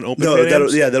Ams. That was an Open No, Pan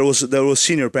Ams. that was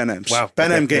senior Pan Ams. Wow.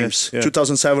 Pan Am Okay. Games, Yeah.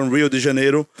 2007 Rio de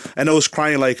Janeiro, and I was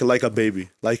crying like a baby,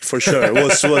 for sure.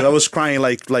 I was crying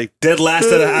like Dead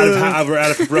last out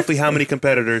of roughly how many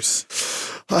competitors?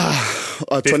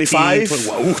 25. 20.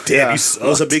 Whoa, damn, Yeah, you it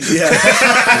was a big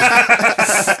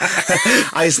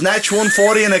I snatched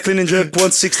 140 and I clean and jerk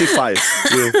 165.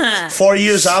 4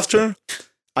 years after,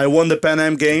 I won the Pan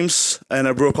Am Games and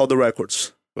I broke all the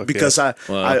records. Okay. Because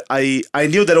Wow. I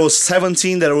knew that I was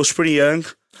 17, that I was pretty young,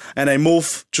 and I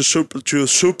moved to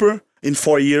super in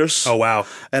 4 years. Oh wow.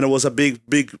 And it was a big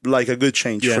a good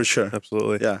change for sure.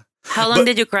 Absolutely. Yeah. How long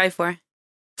did you cry for?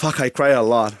 Fuck, I cry a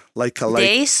lot.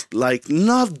 Days?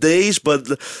 Not days, but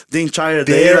the entire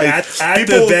day. There Like, at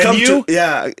people the would come venue?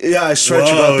 I swear to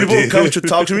Whoa, God. People would dude. come to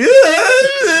talk to me.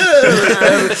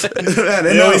 Man,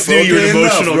 I always knew you were an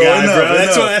emotional guy, bro.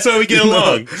 That's why we get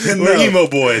along. We're emo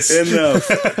boys. Enough.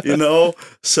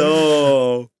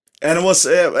 So, and it was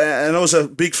a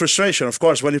big frustration, of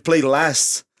course, when you played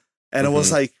last, and it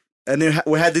was like, and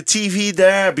we had the TV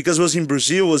there because it was in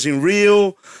Brazil, it was in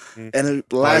Rio, and All your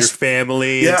last.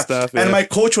 family and stuff. And yeah. my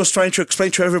coach was trying to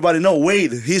explain to everybody, no,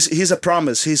 wait, he's a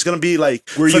promise. He's gonna be Were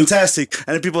you- fantastic.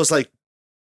 And people was like,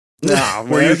 nah,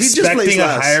 Were you man, he just plays expecting a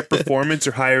last. higher performance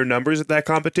or higher numbers at that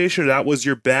competition? Or that was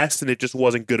your best and it just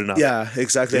wasn't good enough? Yeah,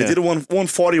 exactly. Yeah. I did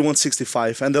 140,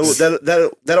 165, and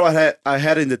that I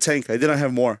had in the tank. I didn't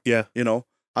have more. Yeah.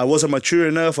 I wasn't mature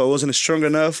enough. I wasn't strong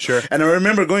enough. Sure. And I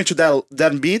remember going to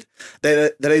that meet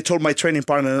that I told my training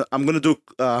partner, I'm gonna do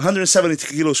 170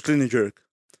 kilos clean and jerk.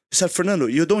 He said, Fernando,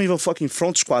 you don't even fucking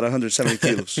front squat 170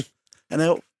 kilos. And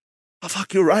oh,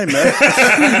 fuck, you're right, man.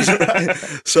 You're right.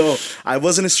 So I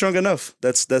wasn't strong enough.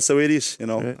 That's the way it is,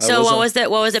 Right. So what was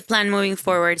the plan moving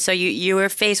forward? So you were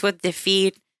faced with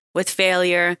defeat, with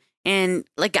failure, and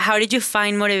how did you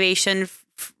find motivation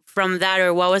from that,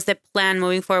 or what was the plan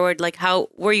moving forward? How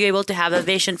were you able to have a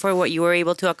vision for what you were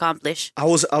able to accomplish? I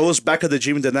was back at the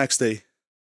gym the next day.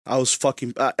 I was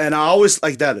fucking, and I always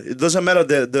like that. It doesn't matter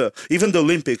even the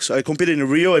Olympics. I competed in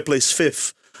Rio. I placed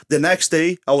 5th. The next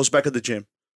day, I was back at the gym.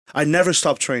 I never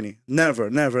stopped training. Never.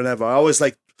 I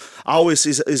always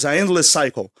is an endless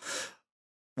cycle.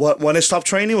 When I stopped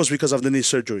training was because of the knee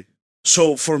surgery.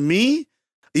 So for me,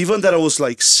 even that I was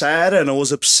sad and I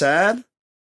was upset,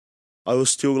 I was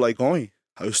still going.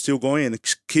 I was still going and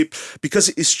because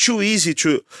it's too easy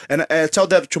to, and I tell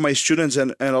that to my students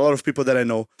and a lot of people that I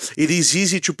know. It is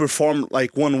easy to perform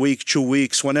 1 week, 2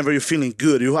 weeks, whenever you're feeling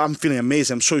good. I'm feeling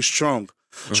amazing. I'm so strong.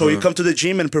 So you come to the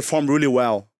gym and perform really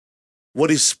well. What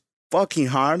is fucking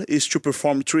hard is to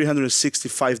perform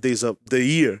 365 days of the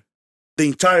year, the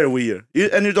entire year.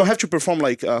 And you don't have to perform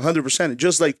 100%.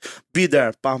 Just be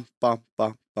there, bam, bam,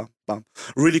 bam, bam, bam.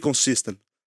 Really consistent.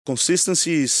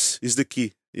 Consistency is the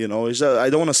key. I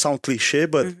don't want to sound cliche,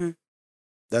 but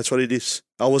that's what it is.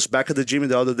 I was back at the gym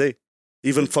the other day.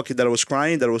 Even fucking that I was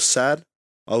crying, that I was sad.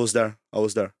 I was there.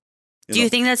 Do you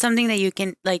think that's something that you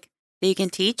can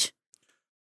teach?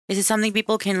 Is it something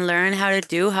people can learn how to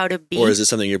do, how to be? Or is it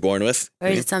something you're born with? Or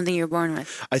is it something you're born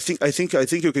with? I think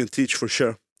you can teach for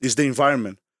sure. It's the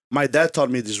environment. My dad taught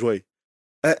me this way.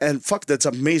 And fuck, that's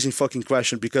an amazing fucking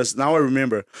question, because now I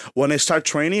remember when I started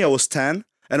training, I was 10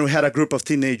 and we had a group of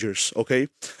teenagers, okay?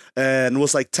 And it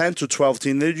was like 10 to 12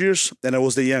 teenagers, and I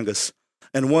was the youngest.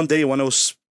 And one day when I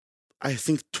was, I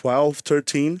think 12,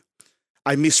 13,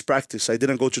 I missed practice. I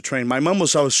didn't go to train. My mom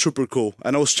was always super cool,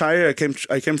 and I was tired.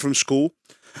 I came from school,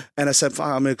 and I said,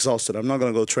 I'm exhausted. I'm not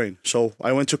going to go train. So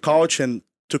I went to couch and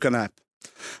took a nap.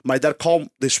 My dad called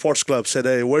the sports club, said,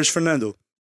 hey, where's Fernando?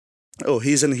 Oh,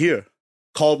 he's in here.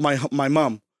 Called my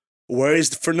mom. Where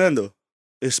is Fernando?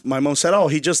 My mom said, oh,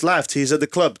 he just left. He's at the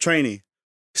club training.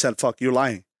 He said, fuck, you're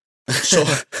lying. So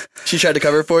she tried to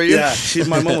cover for you? Yeah,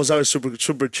 my mom was always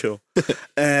super chill.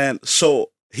 And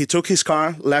so he took his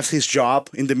car, left his job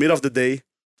in the middle of the day,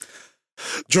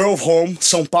 drove home.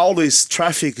 São Paulo's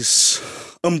traffic is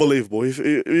unbelievable. If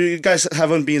you guys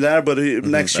haven't been there, but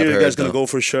next year you guys going to go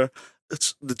for sure.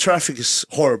 The traffic is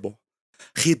horrible.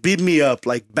 He beat me up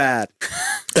like bad.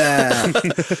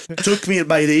 Took me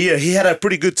by the ear. He had a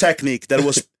pretty good technique that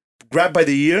was grab by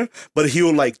the ear, but he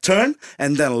would like turn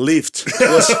and then lift.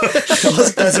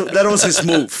 That was his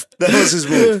move. That was his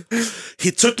move.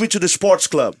 He took me to the sports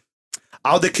club.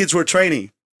 All the kids were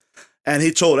training, and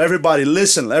he told everybody,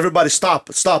 "Listen, everybody, stop,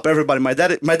 everybody." My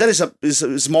dad is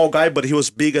a small guy, but he was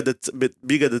big at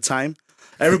the time.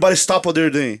 Everybody, stop what they're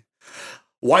doing.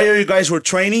 While you guys were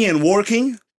training and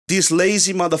working, this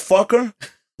lazy motherfucker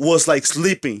was like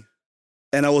sleeping.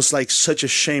 And I was like, such a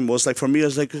shame. It was like, for me, I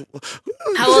was like...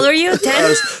 How old are you? 10? I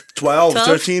was 12,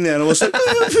 13, and I was like,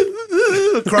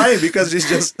 crying because he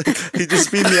just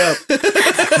beat me up.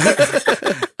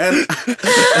 and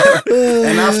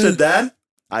after that,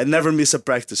 I never miss a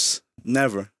practice.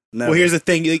 Never. Well, here's the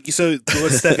thing. So,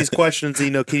 what's Steffi's questions?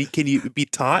 Can you be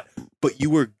taught? But you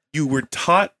were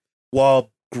taught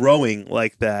while growing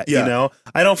like that. Yeah.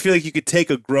 I don't feel like you could take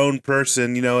a grown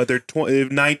person, they're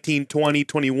 19, 20,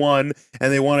 21,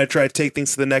 and they want to try to take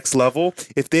things to the next level.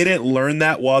 If they didn't learn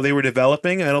that while they were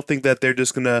developing, I don't think that they're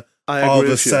just gonna all of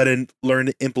a sudden learn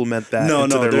to implement that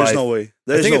into their life. There's no way.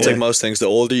 I think it's like most things. The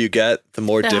older you get, the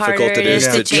more difficult it is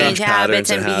to change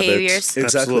habits and behaviors. Exactly.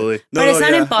 Absolutely. But it's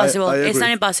not impossible. It's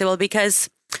not impossible because,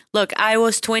 look, I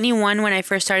was 21 when I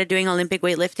first started doing Olympic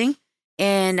weightlifting,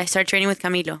 and I started training with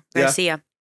Camilo Garcia. Yeah.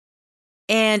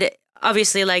 And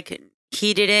obviously, like,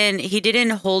 he didn't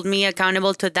hold me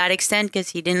accountable to that extent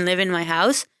because he didn't live in my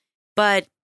house, but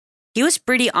he was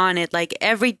pretty on it. Like,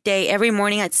 every day, every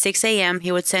morning at 6 a.m.,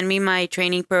 he would send me my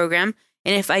training program.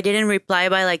 And if I didn't reply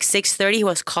by like 6:30, he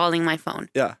was calling my phone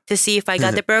to see if I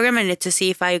got the program and to see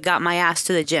if I got my ass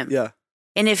to the gym. Yeah.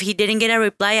 And if he didn't get a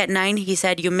reply at 9, he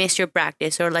said, you missed your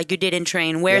practice, or like you didn't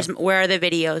train. Where are the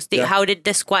videos? How did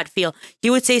the squat feel? He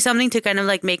would say something to kind of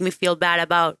like make me feel bad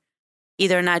about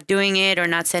either not doing it or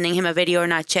not sending him a video or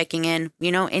not checking in,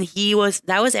 and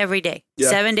that was every day,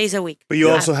 7 days a week. But you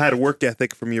also had a work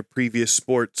ethic from your previous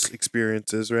sports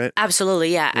experiences, right?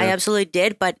 Absolutely. Yeah, I absolutely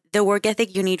did. But the work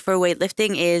ethic you need for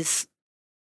weightlifting is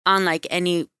unlike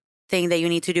anything that you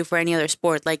need to do for any other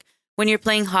sport. Like when you're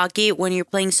playing hockey, when you're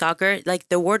playing soccer, like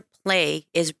the word play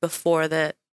is before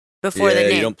the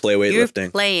name. You don't play weightlifting. You're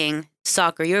playing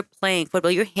soccer, you're playing football,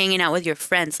 you're hanging out with your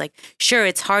friends. Like, sure,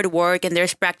 it's hard work and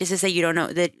there's practices that you don't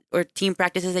know or team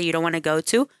practices that you don't want to go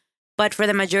to, but for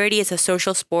the majority, it's a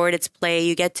social sport. It's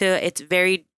play. It's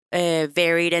very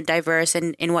varied and diverse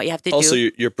in what you have to do. Also,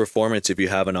 your performance. If you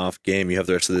have an off game, you have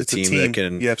the rest of the team that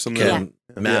can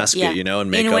mask it, and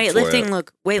make in up weightlifting. for it.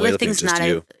 Look, weightlifting's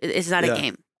not a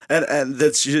game. And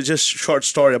that's just short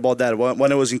story about that.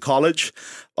 When I was in college,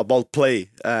 about play,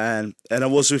 and I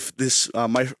was with this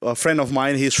a friend of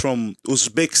mine. He's from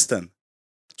Uzbekistan,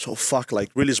 so like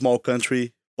really small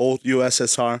country, old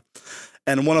USSR.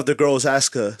 And one of the girls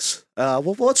asked us,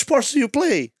 "What sports do you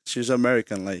play?" She's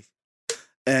American, like,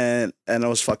 and I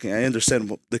was I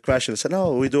understand the question. I said,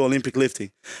 "No, we do Olympic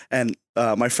lifting." And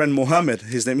my friend Mohammed,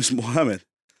 his name is Mohammed.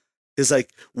 He's like,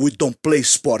 "We don't play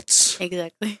sports."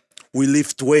 Exactly. We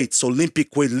lift weights,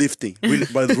 Olympic weightlifting,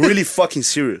 but really fucking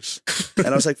serious. And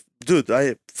I was like, dude,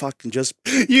 I fucking just...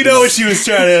 what she was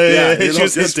trying to... she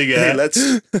was hinting at. Hey, let's,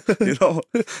 And but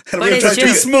we're it's trying to true.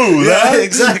 be smooth. Yeah,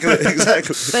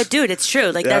 exactly. But dude, it's true.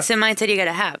 Like, that's the mindset you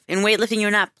gotta have. In weightlifting,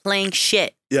 you're not playing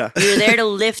shit. Yeah. You're there to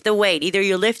lift the weight. Either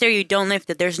you lift it or you don't lift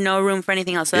it. There's no room for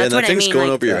anything else. So that's that what I mean. thing's going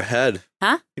over your head.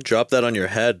 Huh? You drop that on your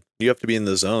head. You have to be in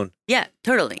the zone. Yeah,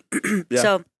 totally.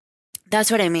 So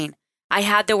that's what I mean. I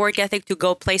had the work ethic to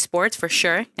go play sports for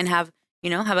sure and have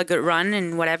a good run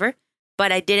and whatever.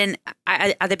 But I didn't,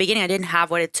 at the beginning, I didn't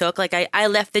have what it took. Like I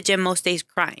left the gym most days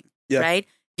crying, right?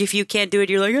 if you can't do it,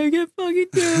 you're like, I can't fucking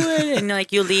do it, and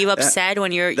like you leave upset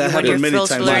when you're That when you're happened many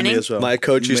first times with me learning. as well. My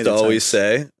coach used Many to always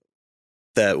times. say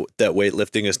that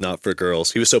weightlifting is not for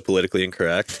girls. He was so politically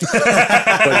incorrect,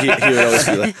 but he would always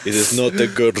be like, "It is not a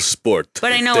girl sport."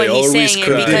 But I know They what he's always saying,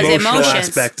 cry. and because Emotional emotions,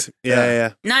 aspect.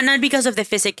 Yeah. not because of the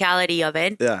physicality of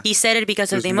it. Yeah. He said it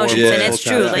because of There's the more emotions, and emotional it's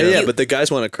true. side. Like yeah, you, but the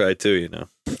guys want to cry too, you know.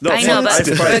 No, I know, I've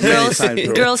but tried many girls- times,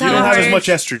 bro. girls You have don't a have as harder. much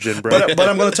estrogen, bro. But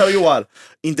I'm gonna tell you what.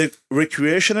 In the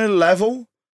recreational level,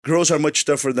 girls are much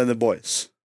tougher than the boys.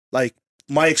 Like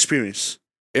my experience.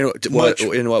 In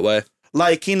what way?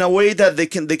 Like in a way that they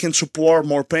can support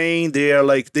more pain. They are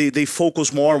like they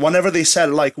focus more. Whenever they said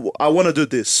like I want to do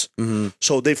this,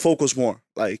 so they focus more.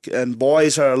 Like and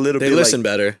boys are a little They bit listen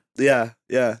like, better. yeah,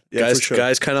 Guys, for sure.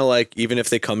 guys, kind of like even if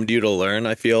they come to you to learn,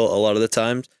 I feel a lot of the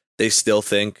times they still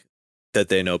think that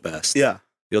they know best. Yeah.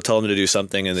 You'll tell them to do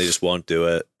something and they just won't do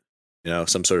it. You know,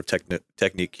 some sort of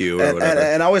technique cue or and, whatever.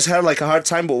 and I always had like a hard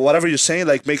time, but whatever you're saying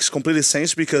like makes completely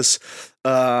sense because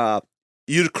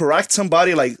you'd correct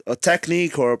somebody like a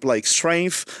technique or like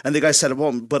strength, and the guy said,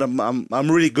 "Well, but I'm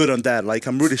really good on that. Like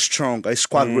I'm really strong. I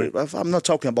squat. I'm not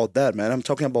talking about that, man. I'm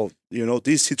talking about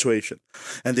this situation."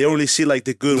 And they only see like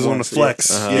the good Just ones. wanna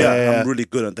flex. Uh-huh. Yeah, I'm really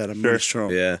good on that. I'm Sure. really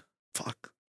strong. Yeah, Fuck,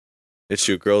 it's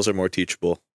true. Girls are more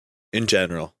teachable in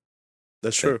general.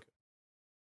 that's true.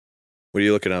 What are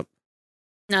you looking up?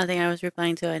 Nothing. I was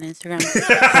replying to an Instagram.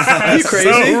 Are you crazy?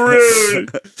 So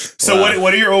rude. So Wow.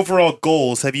 what are your overall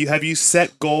goals? Have you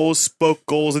set goals, spoke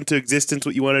goals into existence?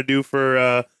 What you want to do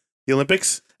for the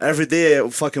Olympics? Every day I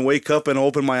fucking wake up and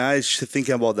open my eyes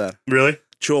thinking about that. Really?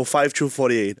 205,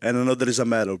 248, and I know there is a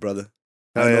medal, brother.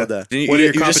 Oh, I know yeah. that. Didn't What are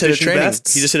your just hit a competition training.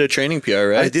 bests? He just hit a training PR,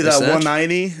 right? I did The a snatch?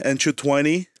 190 and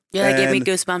 220. Yeah, that gave me And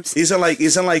goosebumps.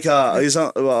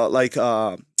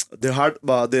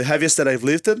 the heaviest that I've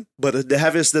lifted, but the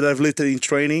heaviest that I've lifted in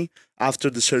training after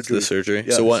the surgery. The surgery.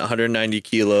 Yeah. So 190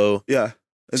 kilo Yeah.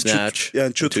 And snatch.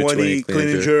 and 220 clean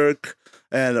and jerk.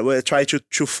 And I tried to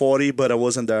 240, but I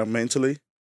wasn't there mentally.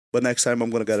 But next time I'm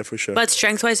gonna get it for sure. But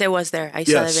strength-wise, I was there. I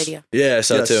saw the Yes. video. Yeah, I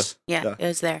saw it too. Yes. Yeah, Yeah. it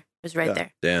was there. It was right Yeah.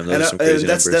 there. Damn, those And, are some crazy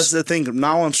that's numbers. the thing.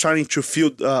 Now I'm starting to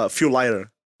feel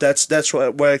lighter. That's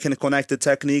where I can connect the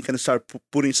technique and start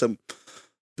putting some.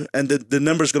 And the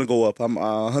number's gonna go up. I'm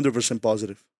 100%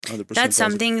 positive. 100%. That's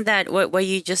something that what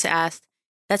you just asked.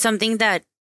 That's something that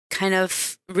kind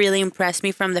of really impressed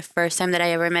me from the first time that I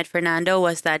ever met Fernando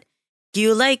was that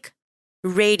you like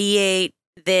radiate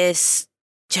this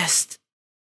just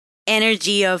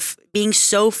energy of being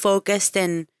so focused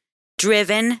and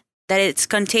driven that it's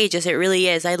contagious. It really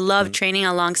is. I love training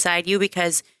alongside you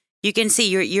because you can see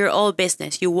you're all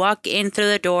business. You walk in through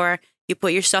the door, you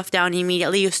put your stuff down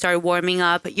immediately, you start warming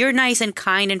up. You're nice and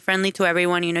kind and friendly to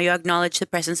everyone. You acknowledge the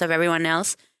presence of everyone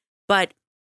else. But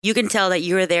you can tell that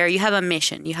you're there. You have a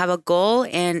mission. You have a goal,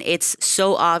 and it's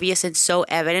so obvious and so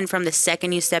evident from the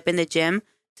second you step in the gym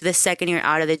to the second you're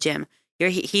out of the gym.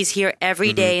 He's here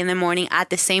every day in the morning at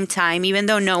the same time, even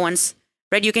though no one's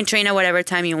right. You can train at whatever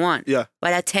time you want. Yeah.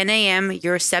 But at 10 a.m.,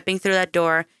 you're stepping through that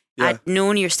door. Yeah. At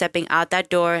noon, you're stepping out that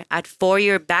door. At 4,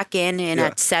 you're back in. And Yeah.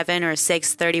 at 7 or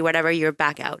 6:30, whatever, you're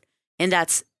back out. And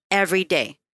that's every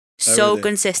day. So Every day.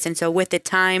 consistent. So with the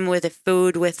time, with the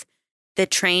food, with the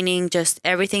training, just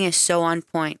everything is so on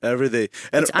point. Every day.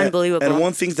 And, It's unbelievable. And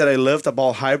one thing that I loved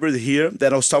about hybrid here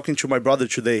that I was talking to my brother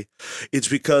today, it's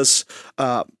because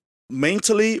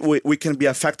mentally we can be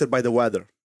affected by the weather.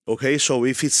 Okay, so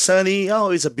if it's sunny, oh,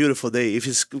 it's a beautiful day. If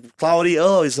it's cloudy,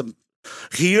 oh,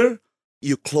 here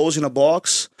you close in a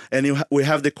box and we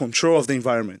have the control of the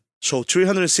environment. So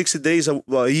 360 days a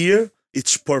year,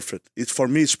 it's perfect. For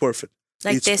me, it's perfect.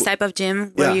 Like It's this co- type of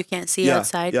gym where Yeah, you can't see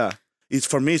outside. Yeah,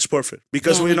 for me, it's perfect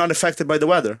because Yeah. we're not affected by the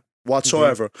weather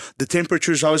whatsoever. The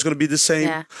temperature is always going to be the same.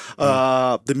 Yeah.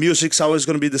 The music's always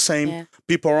going to be the same. Yeah.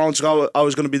 People around is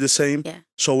always going to be the same. Yeah.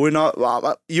 So we're not.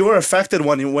 You are affected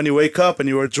when you wake up and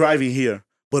you are driving here,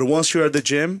 but once you're at the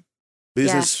gym,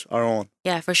 business are on.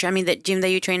 Yeah, for sure. I mean, the gym that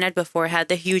you trained at before had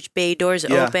the huge bay doors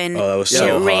Yeah. open. Oh, that was it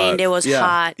so rained. hot. It was Yeah,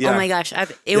 hot. yeah. Oh my gosh,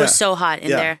 it Yeah. was so hot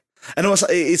in Yeah. there. And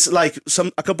it's like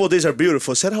a couple of days are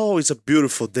beautiful. I said, oh, it's a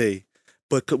beautiful day.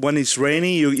 But when it's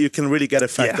raining, you can really get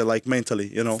affected, like mentally,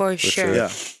 For sure. sure. Yeah.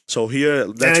 So here,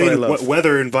 And that's what I love.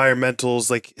 weather environmentals,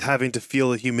 like having to feel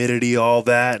the humidity, all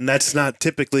that, and that's not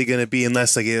typically going to be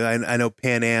unless like I know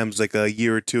Pan Am's like a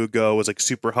year or two ago was like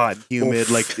super hot and humid,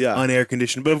 Oof, like yeah. unair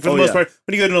conditioned. But for Oh, the most yeah. part,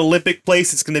 when you go to an Olympic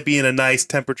place, it's going to be in a nice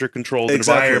temperature controlled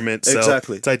Exactly, environment. So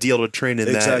exactly. it's ideal to train in that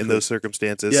in Exactly. those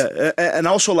circumstances. Yeah, and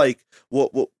also like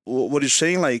what you're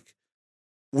saying, like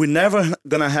we're never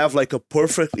gonna have like a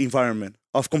perfect environment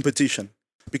of competition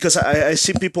Because I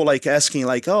see people like asking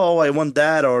like, oh, I want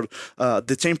that, or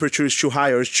the temperature is too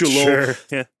high or it's too low. Sure.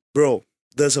 Yeah. Bro,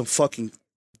 doesn't fucking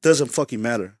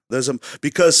matter.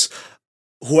 Because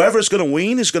whoever's gonna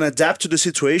win is gonna adapt to the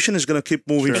situation, is gonna keep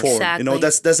moving Sure. forward. You know,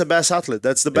 Exactly. that's the best athlete.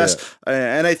 That's the best.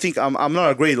 And I think I'm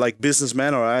not a great like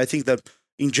businessman, or I think that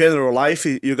in general life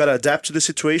you gotta adapt to the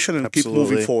situation and keep moving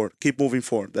Absolutely. forward. Keep moving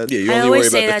forward. Yeah, you I only always worry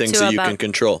say about the that things too that you about- can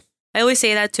control. I always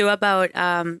say that too about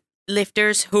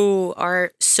lifters who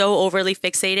are so overly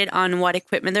fixated on what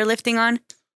equipment they're lifting on.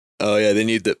 Oh yeah, they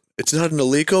need the. It's not an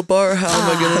Eleiko bar. How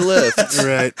am I going to lift?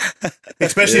 Right.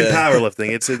 Especially in Yeah. powerlifting,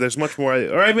 there's much more.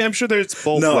 Or I mean, I'm sure there's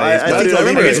both No, ways. I but think I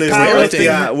remember Olympic it's lifting. powerlifting.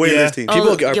 Yeah, weightlifting. Oh,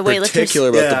 People are yeah, weightlifters. particular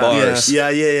about the bars.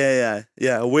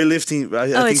 Yeah. Weightlifting.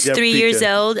 I Oh, think it's they're 3 peak, years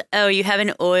yeah. old. Oh, you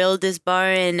haven't oiled this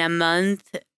bar in a month.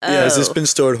 Oh. Has this been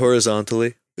stored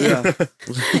horizontally? Yeah.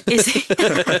 Is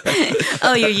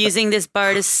oh, you're using this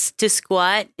bar to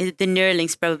squat? The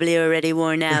knurling's probably already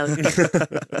worn out.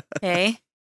 Okay?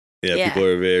 Yeah, Yeah. people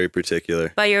are very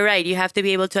particular. But you're right. You have to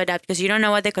be able to adapt because you don't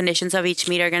know what the conditions of each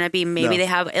meet are going to be. Maybe No. they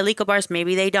have Eleiko bars.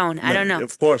 Maybe they don't. I don't know.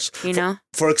 Of course. You know?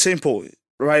 For example,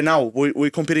 right now we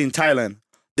competed in Thailand.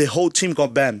 The whole team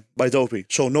got banned by doping,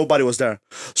 so nobody was there.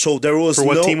 So there was For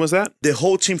what no, team was that? the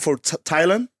whole team for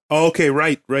Thailand. Oh, okay,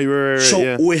 right. So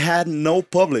yeah. we had no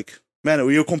public. Man,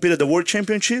 we competed the World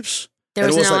Championships. There and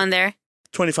was, it was no like one there.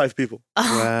 25 people.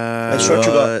 Wow. I swear to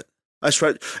God. What? I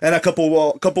swear, and a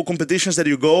couple competitions that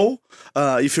you go.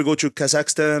 If you go to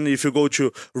Kazakhstan, if you go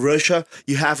to Russia,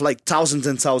 you have like thousands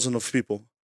and thousands of people.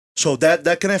 So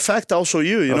that can affect also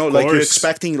you. You Of know, like you're course.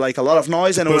 expecting like a lot of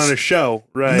noise, and it Put was on a show,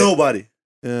 right? nobody.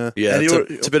 Yeah. Yeah, And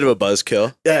it's a bit of a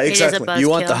buzzkill. Yeah, It is a exactly. buzz You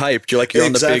want the kill. hype. You're on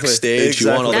the big Exactly, stage. You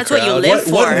want all That's the what you crowd. live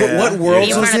for. What world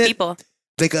In was front of it? people.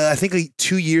 Like I think like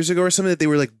 2 years ago or something that they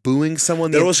were like booing someone.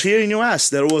 There was here in US.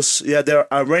 There was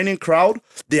there Iranian crowd.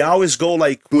 They always go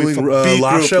like with booing a big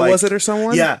Lasha, group, like, was it or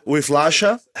someone? Yeah, with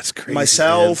Lasha. That's crazy.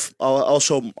 Myself,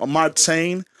 also Mart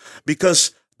Sane,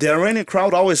 because the Iranian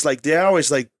crowd always like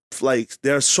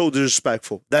they're so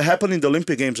disrespectful. That happened in the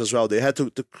Olympic Games as well. They had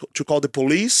to call the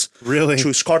police Man. Really? to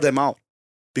escort them out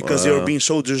because they were Wow. being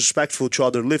so disrespectful to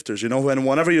other lifters. You know,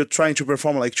 whenever you're trying to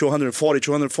perform like 240,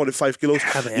 245 kilos,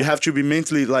 you have to be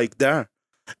mentally like there.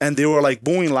 And they were like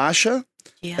booing Lasha,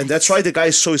 Yeah. and that's why the guy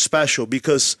is so special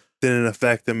because Didn't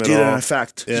affect him at didn't all.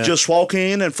 affect. Yeah. He just walked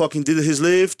in and fucking did his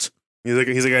lift.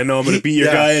 He's like, I know I'm gonna beat your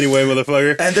Yeah. guy anyway,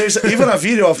 motherfucker. And there's even a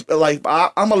video of like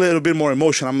I'm a little bit more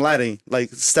emotional. I'm letting like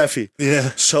Steffi.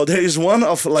 Yeah. So there is one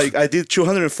of like I did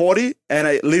 240 and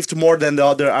I lifted more than the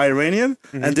other Iranian,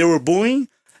 and they were booing,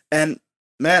 and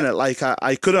man, like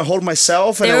I couldn't hold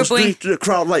myself, and They I were was doing booing. to the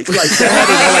crowd like that, you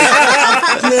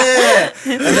know, like yeah.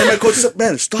 And then my coach said,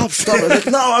 "Man, stop!" I'm like,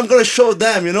 "No, I'm gonna show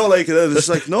them," you know, like it's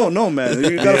like, no, man,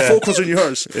 you gotta Yeah. focus on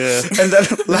yours. Yeah. And then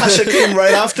Lasha came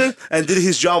right after and did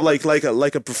his job like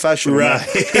a professional. man.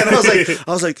 Right. And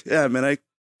I was like, yeah, man,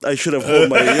 I should have held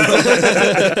my. You know?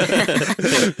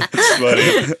 It's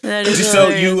funny. That is So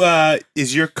hilarious. you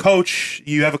is your coach?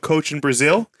 You have a coach in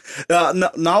Brazil?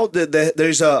 Now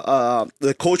there's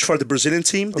the coach for the Brazilian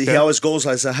team. He Okay. always goes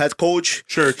as a head coach.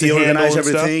 Sure, to He handle organizes and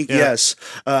stuff? everything. Yeah. Yes,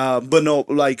 but no,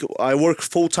 like I work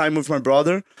full time with my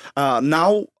brother.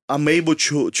 Now I'm able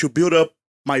to build up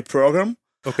my program.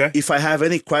 Okay. If I have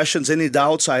any questions, any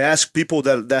doubts, I ask people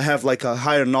that have like a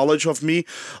higher knowledge of me.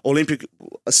 Olympic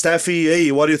Steffi,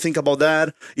 hey, what do you think about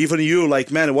that? Even you, like,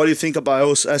 man, what do you think about? I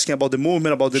was asking about the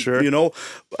movement, about the, Sure. you know,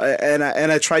 and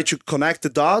I try to connect the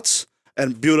dots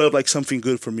and build up like something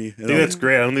good for me. You I think know? that's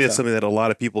great. I don't think that's something that a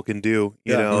lot of people can do.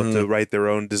 You Yeah. know, to write their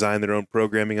own, design their own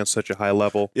programming on such a high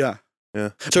level. Yeah.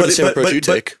 Sort of the same approach you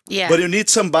take. Yeah. But you need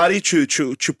somebody to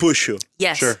push you.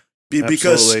 yes. Sure.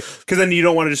 Because Because then you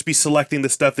don't want to just be selecting the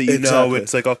stuff that you know. Exactly.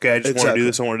 It's like, okay, I just want to do Exactly.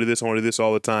 this. I want to do this. I want to do this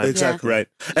all the time. Exactly. Right.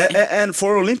 and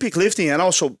for Olympic lifting and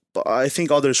also I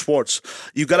think other sports,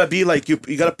 you gotta be like you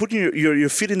gotta put your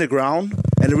feet in the ground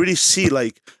and really see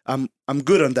like I'm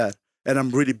good on that and I'm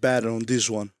really bad on this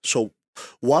one. So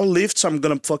what lifts I'm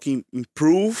gonna fucking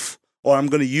improve or I'm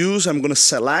gonna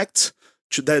select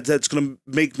that's gonna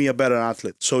make me a better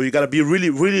athlete. So you gotta be really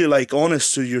really like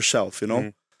honest to yourself, you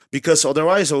know. Because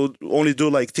otherwise, I would only do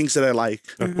like things that I like,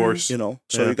 Of course. you know.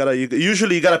 So Yeah.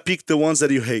 usually you gotta pick the ones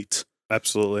that you hate.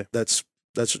 Absolutely. That's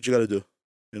what you gotta do,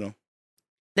 you know.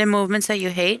 The movements that you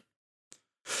hate.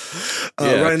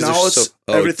 Yeah, Right 'cause now, there's it's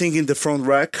so- everything in the front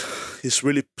rack is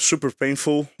really super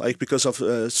painful, like because of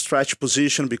stretch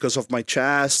position, because of my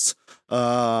chest.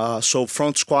 So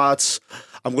front squats,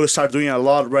 I'm gonna start doing a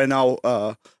lot right now.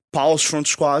 Pulse front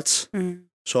squats. Mm.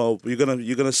 So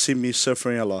you're gonna see me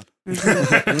suffering a lot.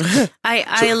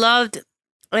 I loved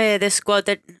this quote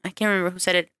that I can't remember who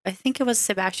said it. I think it was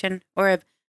Sebastian, or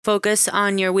focus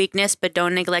on your weakness, but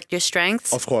don't neglect your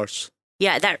strengths. Of course.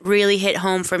 Yeah, that really hit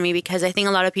home for me because I think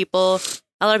a lot of people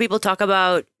talk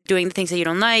about doing the things that you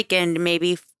don't like and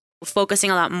maybe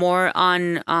focusing a lot more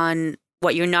on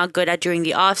what you're not good at during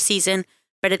the off season.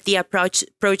 But at the approach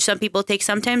some people take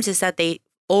sometimes is that they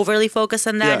overly focus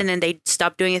on that and then they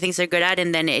stop doing the things they're good at,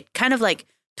 and then it kind of like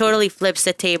totally flips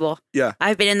the table. Yeah.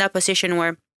 I've been in that position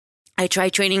where I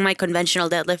tried training my conventional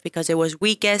deadlift because it was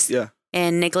weakest. Yeah.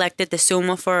 And neglected the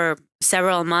sumo for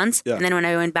several months. Yeah. And then when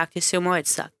I went back to sumo, it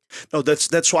sucked. No,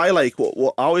 that's why like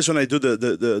always when I do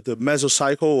the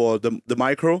mesocycle or the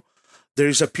micro, there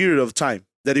is a period of time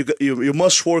that you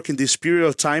must work in this period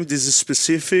of time. This is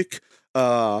specific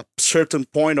certain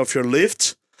point of your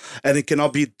lift, and it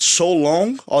cannot be so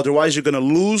long. Otherwise, you're gonna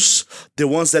lose the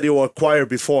ones that you acquired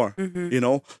before. You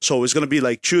know, so it's gonna be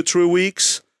like 2-3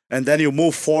 weeks. And then you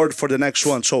move forward for the next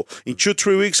one. So in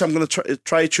 2-3 weeks, I'm gonna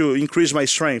try to increase my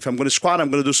strength. I'm gonna squat.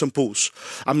 I'm gonna do some pulls.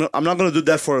 I'm not gonna do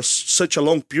that for such a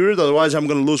long period. Otherwise, I'm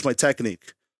gonna lose my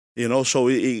technique. You know, so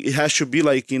it has to be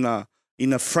like in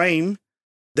a frame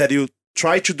that you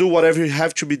try to do whatever you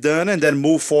have to be done, and then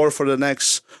move forward for the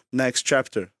next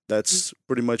chapter. That's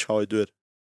pretty much how I do it.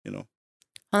 You know.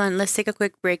 Hold on, let's take a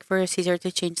quick break for Caesar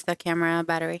to change the camera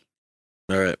battery.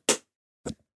 All right.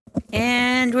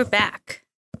 And we're back.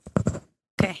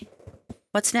 Okay,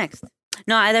 what's next?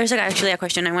 No, there's actually a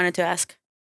question I wanted to ask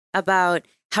about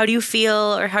how do you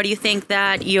feel or how do you think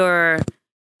that your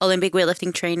Olympic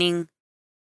weightlifting training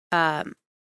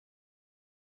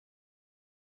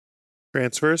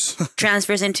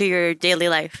transfers into your daily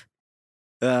life?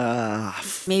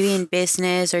 Maybe in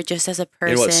business or just as a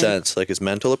person. In what sense? Like his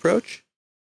mental approach?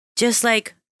 Just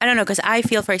like, I don't know, because I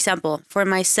feel, for example, for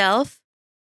myself,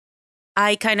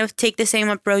 I kind of take the same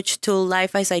approach to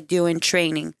life as I do in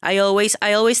training. I always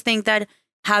think that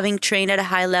having trained at a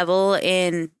high level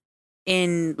in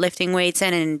lifting weights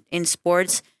and in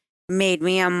sports made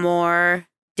me a more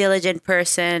diligent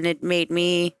person. It made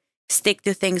me stick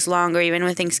to things longer, even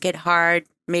when things get hard.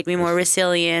 Made me more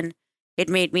resilient. It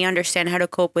made me understand how to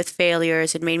cope with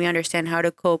failures. It made me understand how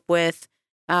to cope with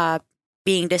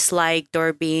being disliked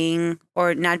or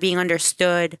not being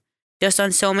understood. Just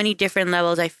on so many different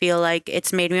levels, I feel like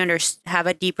it's made me have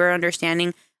a deeper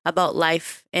understanding about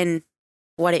life and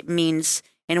what it means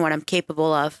and what I'm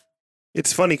capable of.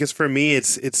 It's funny because for me,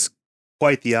 it's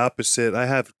quite the opposite. I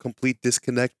have complete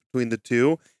disconnect between the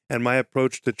two, and my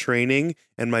approach to training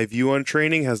and my view on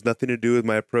training has nothing to do with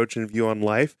my approach and view on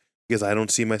life, because I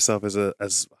don't see myself as a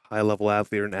high level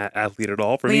athlete or an athlete at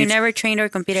all. For me, you never trained or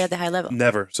competed at the high level.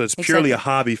 Never. So it's purely a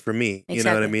hobby for me. You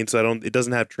know what I Exactly. mean? So it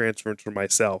doesn't have transference for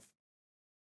myself.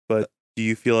 But do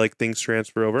you feel like things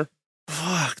transfer over?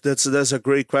 Fuck, that's a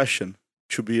great question.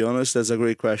 To be honest, that's a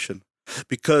great question,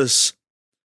 because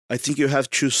I think you have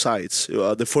two sides.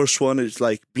 The first one is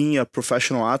like being a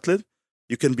professional athlete.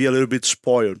 You can be a little bit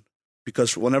spoiled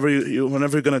because whenever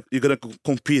you're gonna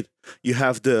compete, you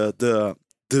have the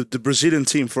Brazilian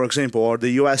team, for example, or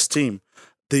the U.S. team.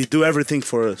 They do everything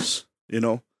for us. You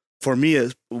know, for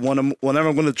me, whenever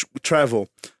I'm gonna travel,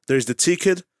 there's the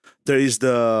ticket, there is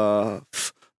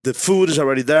the food is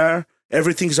already there.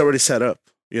 Everything's already set up,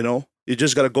 you know? You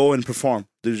just got to go and perform.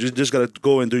 You just got to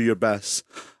go and do your best.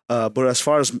 But as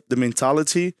far as the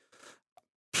mentality,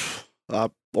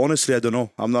 honestly, I don't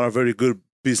know. I'm not a very good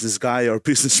business guy or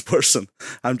business person.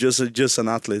 I'm just an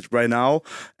athlete right now.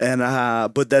 And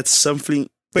but that's something.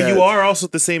 But you are also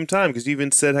at the same time, because you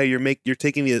even said how you're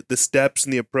taking the steps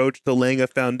and the approach to laying a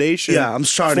foundation. Yeah, I'm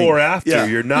starting. For after. Yeah.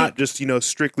 You're not just,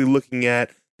 strictly looking at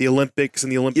the Olympics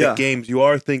and the Olympic Games. You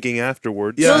are thinking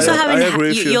afterwards. Yeah, I agree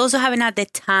with you also haven't had the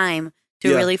time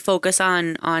to really focus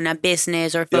on a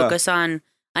business or focus on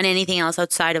anything else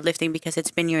outside of lifting because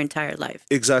it's been your entire life.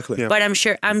 Exactly. Yeah. But I'm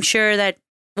sure that,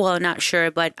 well, not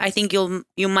sure, but I think you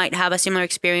might have a similar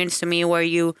experience to me where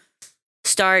you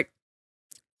start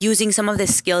using some of the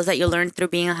skills that you learned through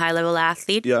being a high level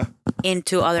athlete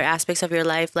into other aspects of your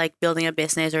life, like building a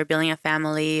business or building a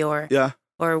family or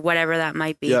whatever that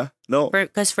might be. Yeah. No.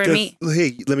 Because for me,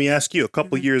 Hey, let me ask you, a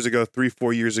couple years ago,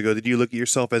 3-4 years ago, did you look at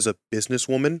yourself as a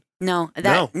businesswoman?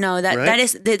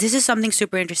 This is something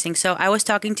super interesting. So I was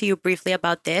talking to you briefly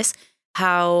about this,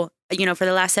 how, for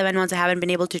the last 7 months, I haven't been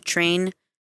able to train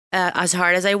as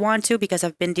hard as I want to because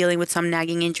I've been dealing with some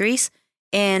nagging injuries.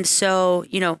 And so,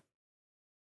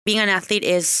 being an athlete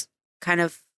is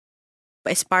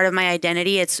it's part of my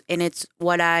identity. It's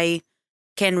what I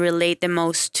can relate the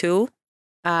most to.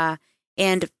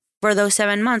 And for those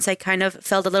 7 months, I kind of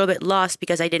felt a little bit lost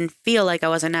because I didn't feel like I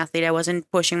was an athlete. I wasn't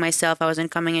pushing myself. I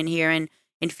wasn't coming in here and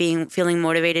and feeling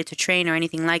motivated to train or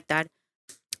anything like that.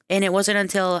 And it wasn't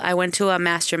until I went to a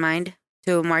mastermind,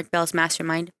 to Mark Bell's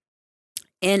mastermind,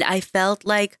 and I felt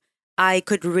like I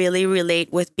could really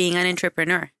relate with being an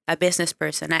entrepreneur, a business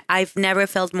person. I've never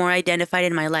felt more identified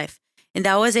in my life. And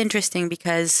that was interesting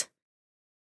because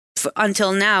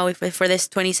until now, for this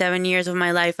 27 years of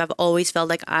my life, I've always felt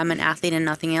like I'm an athlete and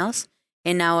nothing else.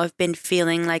 And now I've been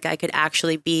feeling like I could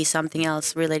actually be something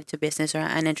else related to business or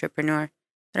an entrepreneur.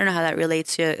 I don't know how that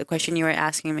relates to a question you were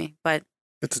asking me, but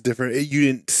It's different. You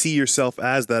didn't see yourself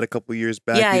as that a couple of years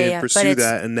back. Yeah, you yeah, didn't yeah. pursue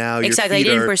that, and now exactly, I your feet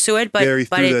didn't are pursue it, but very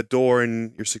but through it, the door,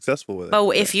 and you're successful with it.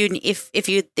 but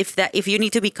if you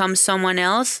need to become someone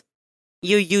else,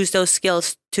 you use those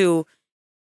skills to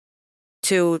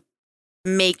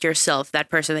make yourself that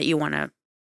person that you want to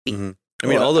be. Mm-hmm. I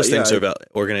mean, all those things are about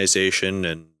organization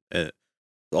and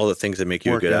all the things that make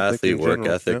you a good athlete, work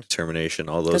ethic, determination,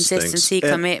 all those Consistency,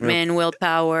 things. commitment,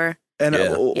 willpower. And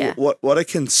Yeah. what I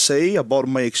can say about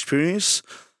my experience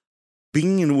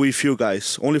being with you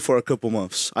guys only for a couple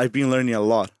months, I've been learning a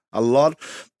lot,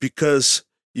 because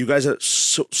you guys are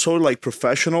so like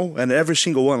professional, and every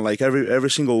single one, like every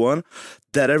single one,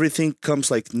 that everything comes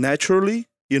like naturally,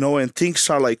 and things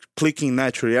start like clicking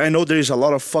naturally. I know there is a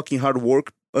lot of fucking hard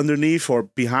work underneath or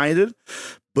behind it,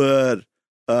 but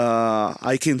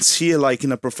I can see like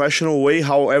in a professional way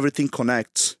how everything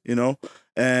connects,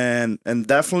 and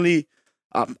definitely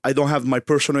I don't have my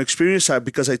personal experience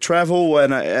because I travel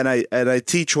and I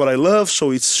teach what I love,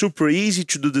 so it's super easy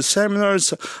to do the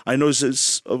seminars. I know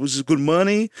it's good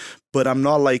money, but I'm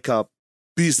not like a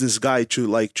business guy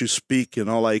to speak,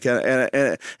 like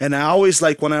and I always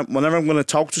like whenever I'm gonna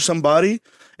talk to somebody,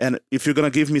 and if you're gonna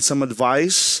give me some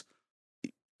advice,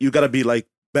 you gotta be like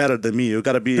better than me. You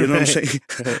gotta be, what I'm saying?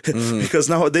 Because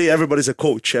nowadays everybody's a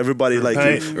coach. Everybody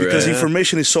because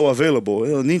information is so available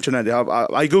on the internet.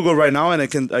 I Google right now and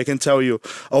I can tell you,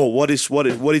 what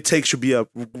it takes to be a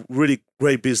really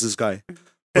great business guy.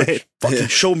 But fucking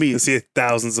show me. You see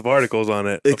thousands of articles on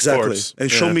it. Exactly, of course. And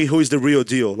show me who is the real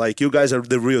deal. Like you guys are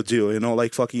the real deal.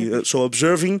 Like fucking. So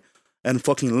observing and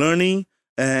fucking learning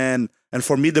and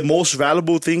for me the most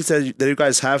valuable things that you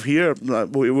guys have here.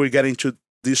 We're getting to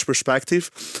this perspective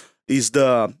is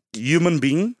the human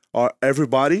being or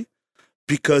everybody,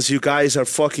 because you guys are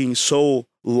fucking so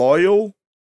loyal,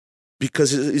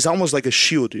 because it's almost like a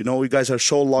shield, you guys are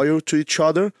so loyal to each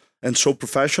other and so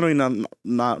professional in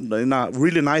a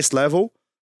really nice level,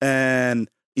 and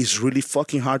it's really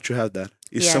fucking hard to have that.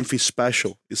 It's something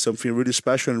special. It's something really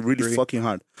special and really fucking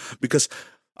hard, because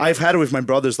I've had it with my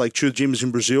brothers like 2 gyms in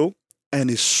Brazil,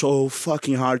 and it's so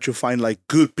fucking hard to find like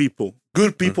good people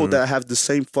that have the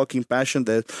same fucking passion,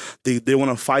 that they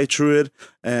want to fight through it,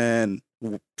 and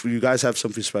you guys have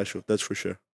something special. That's for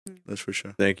sure. That's for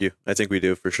sure. Thank you. I think we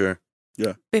do for sure.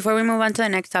 Yeah. Before we move on to the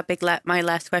next topic, my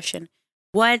last question: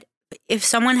 what if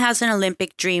someone has an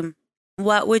Olympic dream?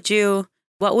 What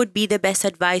would be the best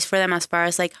advice for them as far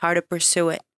as like how to pursue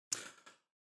it?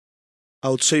 I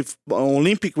would say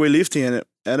Olympic weightlifting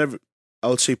and I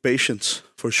would say patience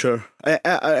for sure.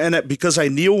 And because I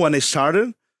knew when I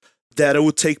started that it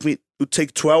would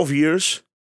take 12 years,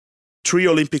 3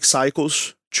 Olympic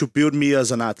cycles to build me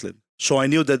as an athlete. So I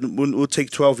knew that it would take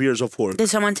 12 years of work. Did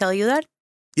someone tell you that?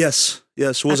 Yes.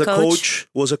 Was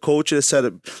a coach that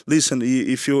said, listen,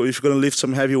 if you're gonna lift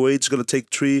some heavy weights, it's gonna take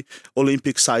 3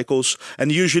 Olympic cycles, and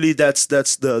usually that's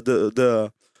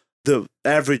the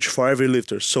average for every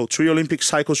lifter. So 3 Olympic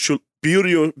cycles should build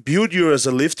you as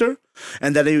a lifter,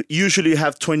 and then you usually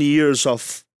have 20 years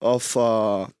of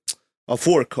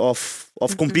work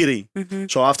of competing. Mm-hmm.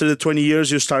 So after the 20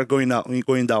 years, you start going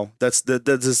down. That's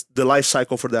the life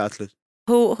cycle for the athlete.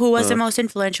 Who was the most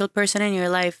influential person in your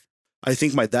life? I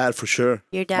think my dad for sure.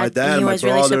 Your dad, my dad, he my was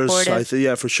brothers. really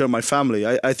supportive. For sure. My family.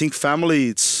 I think family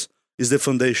is the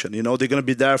foundation. They're gonna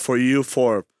be there for you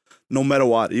for no matter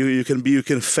what. You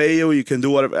can fail, you can do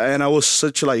whatever. And I was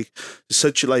such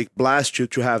blessed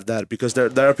to have that, because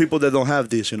there are people that don't have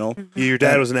this. Mm-hmm. Your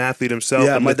dad was an athlete himself.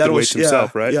 Yeah, and my dad was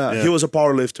himself, right? Yeah, he was a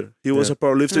power lifter. He was a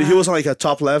power lifter. Uh-huh. He wasn't like a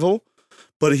top level,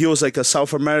 but he was like a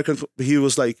South American.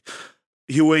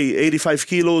 He weighed 85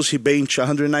 kilos. He benched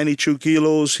 192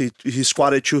 kilos. He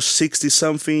squatted 260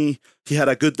 something. He had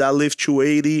a good deadlift,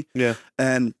 280. Yeah,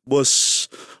 and was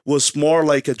more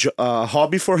like a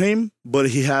hobby for him, but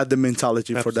he had the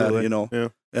mentality for that. Yeah.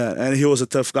 And he was a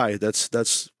tough guy. That's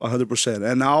 100%.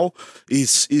 And now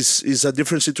it's a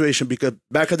different situation, because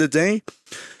back at the day,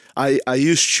 I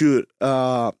used to.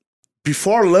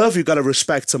 Before love, you gotta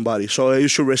respect somebody. So I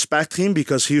used to respect him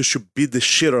because he used to beat the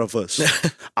shit out of us.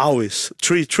 Always.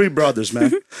 Three brothers, man.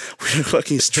 We're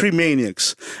fucking 3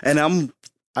 maniacs. And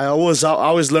I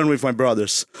always learn with my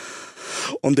brothers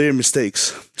on their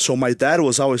mistakes. So my dad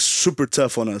was always super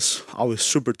tough on us. Always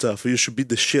super tough. You should beat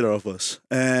the shit out of us.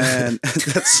 And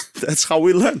that's how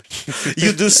we learn.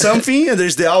 You do something and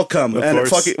there's the outcome. Of and course.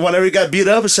 fuck it, whenever you got beat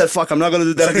up, I said, fuck, I'm not gonna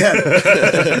do that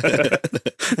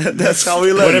again. That's how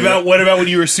we learn. What about when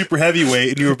you were super heavyweight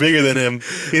and you were bigger than him?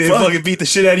 He didn't fucking beat the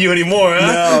shit out of you anymore,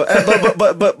 huh?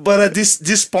 No, but at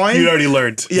this point, You'd already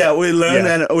learned. yeah, we learn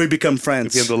and we become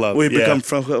friends. Became the love. We Yeah. become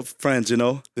friends, you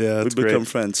know. Yeah, We that's become great.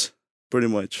 friends, pretty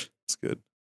much. That's good.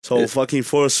 So fucking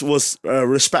first was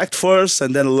respect first,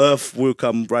 and then love will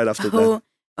come right after that.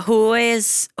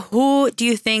 Who do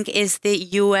you think is the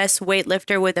U.S.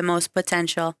 weightlifter with the most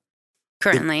potential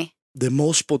currently? The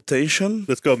most potential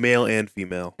Let's go male and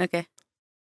female. Okay.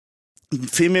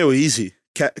 female easy.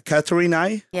 Catherine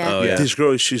Yeah. Oh, yeah. This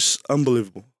girl, she's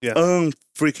unbelievable. Yeah.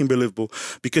 Freaking believable.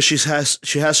 Because she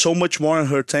has so much more in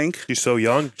her tank. She's so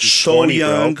young. She's So 20,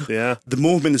 young. Bro. Yeah. The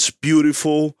movement is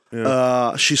beautiful.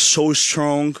 Yeah. She's so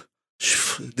strong.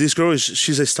 This girl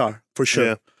she's a star for sure.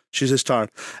 Yeah. She's a star.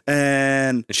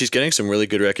 And And she's getting some really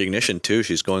good recognition too.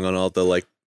 She's going on all the like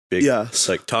big yes.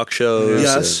 like talk shows.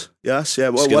 Yes. Yeah.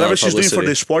 Well, Getting a lot whatever of she's doing for publicity.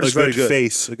 the sport A is very good good.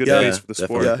 face. A good Yeah, face for the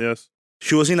sport. definitely. Yes.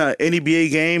 She was in an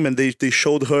NBA game and they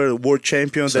showed her world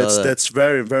champion. Saw that. That's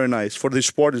very, very nice. For the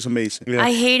sport, it's amazing. Yeah.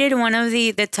 I hated one of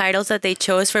the titles that they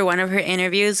chose for one of her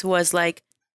interviews was like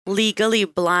legally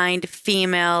blind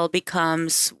female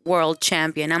becomes world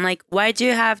champion. I'm like, why'd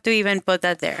you have to even put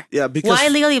that there? Yeah, because Why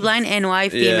legally blind and why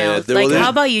female? they're- well, like, they're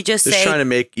how about you just Just say trying to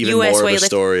make even US more of a weightlifting.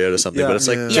 story out of something, Yeah. but it's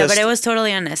like Yeah. yeah, but just- it was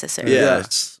totally unnecessary. yeah, Yeah.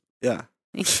 it's yeah.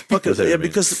 That's Yeah, what I mean.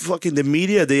 because fucking the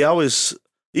media, they always,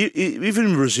 even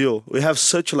in Brazil, we have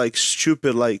such like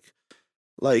stupid like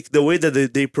the way that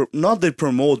they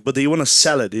promote, but they want to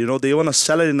sell it. You know, they want to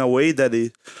sell it in a way that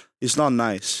it's not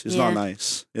nice. It's not Yeah.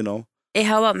 nice. You know, Hey,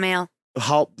 how about male?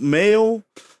 how male?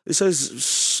 It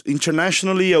says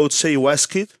internationally, I would say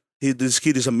Westkid. This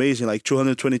kid is amazing, like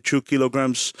 222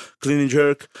 kilograms clean and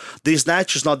jerk. The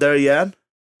snatch is not there yet,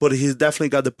 but he's definitely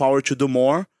got the power to do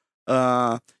more.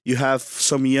 You have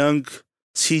some young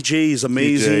CJ is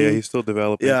amazing. Yeah, he's still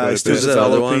developing. Yeah, quite a he's still bit. Who's that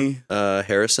other developing. one?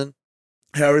 Harrison.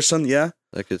 Harrison, yeah,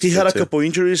 That kid's he had good a too. couple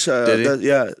injuries. Did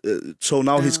he? So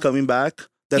now he's Oh. coming back.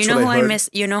 That's you know what who I heard. miss?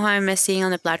 You know who I miss seeing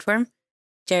on the platform?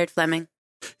 Jared Fleming.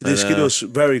 This kid was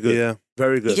very good. Yeah.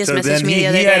 Very He good. just So messaged then me he the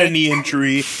other had day. a knee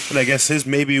injury, and I guess his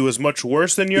maybe was much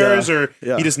worse than yours, or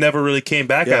yeah. he just never really came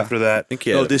back Yeah. after that. I think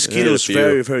he No, had- this he kid had a was few.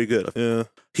 very, very good. Yeah.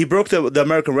 He broke the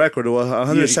American record. It was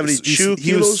 172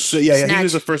 He was, kilos. he Snatch.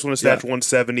 was the first one to snatch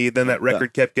 170. Then that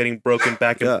record kept getting broken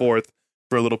back and Yeah. forth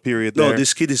for a little period No, there.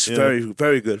 this kid is Yeah. very,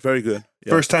 very good. Very good. Yeah.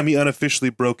 First time he unofficially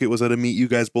broke it was at a meet you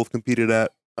guys both competed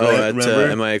at. Oh, right? at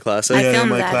Remember? MIA Classic. I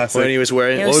filmed my that. classic. When he was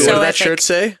wearing, It what was did so that epic. shirt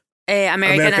say? Hey,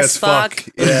 American as fuck.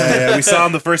 Yeah, we saw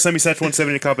him the first time he snatched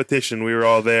 170 in competition. We were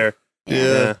all there.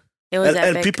 Yeah. It was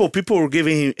And epic. people were give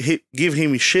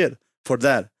him shit for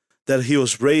that he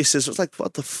was racist. It was like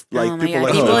what the like Oh my people God.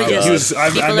 like People oh, are just- He was, I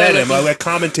People met are him. I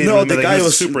commentated no, with him. the and guy he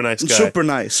was a super nice guy. super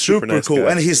nice, super nice cool,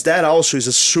 guy. and his dad also is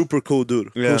a super cool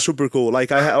dude. Yeah. Super cool. Like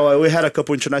we had a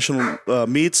couple international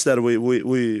meets that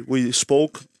we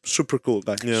spoke. Super cool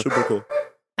guy. Yeah. Super cool.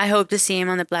 I hope to see him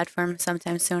on the platform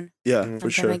sometime soon. Yeah, Mm.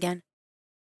 for Sometime sure. again.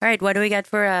 All right, what do we got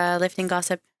for lifting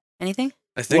gossip? Anything?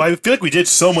 I think. Well, I feel like we did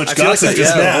so much I feel like gossip that,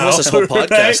 just yeah, now. almost this whole right?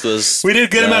 podcast was. We did a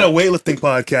good that. amount of weightlifting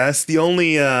podcasts. The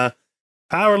only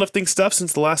powerlifting stuff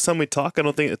since the last time we talked, I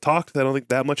don't think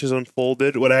that much has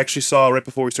unfolded. What I actually saw right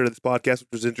before we started this podcast,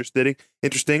 which was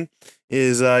interesting,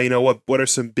 is what are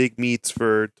some big meets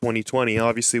for 2020?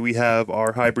 Obviously, we have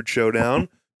our hybrid showdown,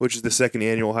 which is the second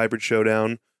annual hybrid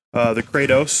showdown. The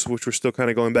Kratos, which we're still kind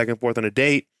of going back and forth on a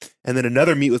date, and then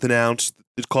another meet was announced.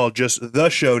 It's called just the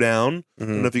Showdown. I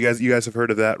don't know if you guys have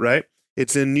heard of that, right?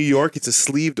 It's in New York. It's a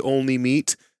sleeved only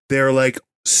meet. They're like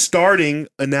starting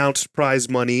announced prize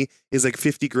money is like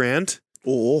 50 grand.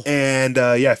 Oh, And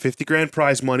 50 grand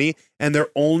prize money. And they're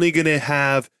only going to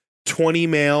have 20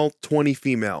 male, 20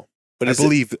 female. But I is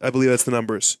believe that's the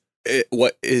numbers.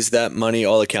 what is that money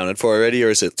all accounted for already, or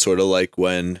is it sort of like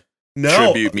when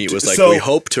No. tribute meet was like, So, we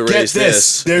hope to get raise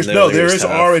this? There's and they're like, there here's is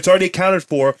half. it's already accounted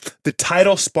for. The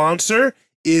title sponsor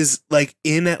is like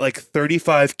in at like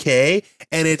 $35K,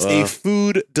 and it's a Wow.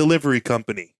 food delivery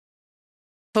company.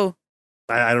 Who?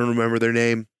 I don't remember their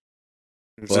name.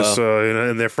 It's Wow. just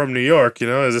and they're from New York.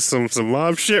 Is this some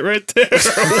mob shit right there? right?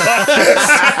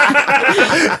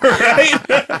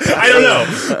 I don't know.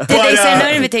 Did they send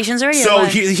out invitations already? or So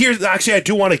what? here's actually, I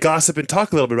do want to gossip and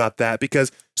talk a little bit about that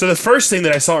because the first thing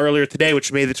that I saw earlier today,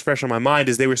 which made it fresh on my mind,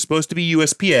 is they were supposed to be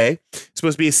USPA,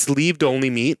 supposed to be a sleeved only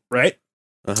meet, right?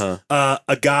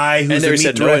 A guy who's and they a meet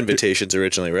said no director. invitations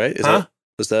originally, right?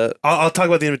 Was that? I'll talk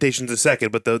about the invitations in a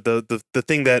second, but the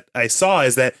thing that I saw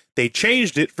is that they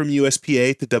changed it from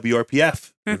USPA to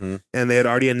WRPF, and they had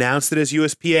already announced it as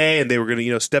USPA, and they were going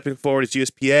to stepping forward as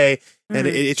USPA, and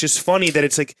it's just funny that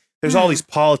it's like there's all these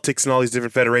politics and all these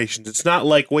different federations. It's not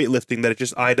like weightlifting that it's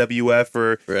just IWF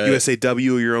or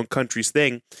USAW or your own country's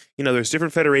thing. There's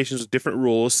different federations with different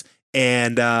rules.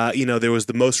 And there was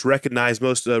the most recognized,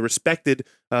 most respected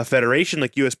federation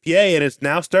like USPA, and it's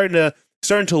now starting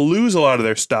to lose a lot of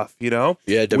their stuff. Yeah,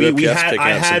 WPF's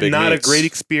I had not a great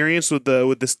experience with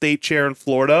the state chair in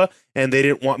Florida, and they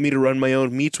didn't want me to run my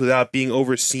own meets without being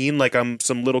overseen like I'm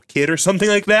some little kid or something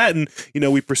like that. And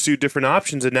we pursued different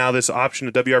options, and now this option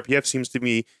of WRPF seems to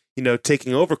be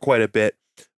taking over quite a bit.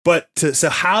 But so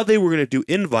how they were going to do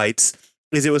invites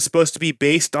is it was supposed to be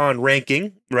based on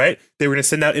ranking, right? They were going to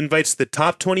send out invites to the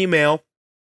top 20 male,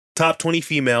 top 20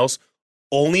 females,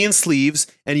 only in sleeves,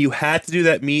 and you had to do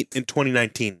that meet in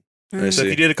 2019. So if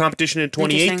you did a competition in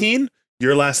 2018,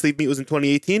 your last sleeve meet was in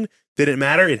 2018, didn't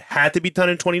matter. It had to be done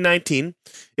in 2019.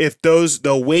 If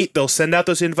they'll send out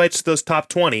those invites to those top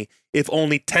 20. If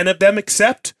only 10 of them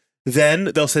accept, then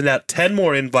they'll send out 10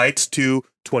 more invites to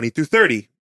 20 through 30,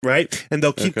 right? And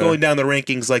they'll keep going down the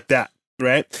rankings like that.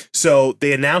 Right, so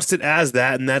they announced it as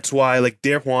that, and that's why, like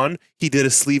Juan, he did a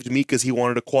sleeved meet because he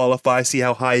wanted to qualify, see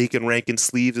how high he can rank in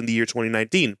sleeves in the year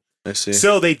 2019. I see.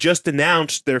 So they just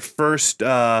announced their first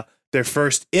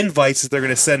invites that they're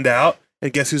going to send out,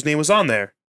 and guess whose name was on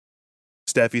there?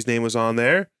 Steffi's name was on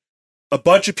there. A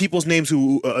bunch of people's names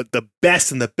who the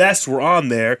best were on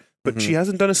there, but she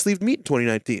hasn't done a sleeved meet in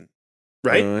 2019.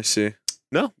 Right? I see.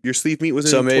 No, your sleeved meet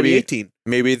was in 2018.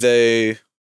 Maybe they.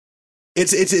 Maybe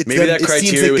that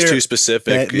criteria was too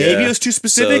specific. Maybe it was too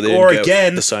specific, or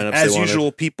again, as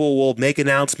usual, people will make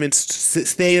announcements,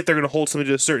 say that they're going to hold something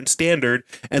to a certain standard,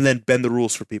 and then bend the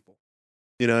rules for people.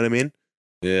 You know what I mean?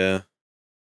 Yeah.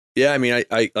 I mean,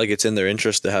 I like it's in their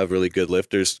interest to have really good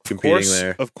lifters competing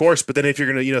there. Of course, but then if you're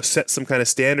going to set some kind of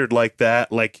standard like that,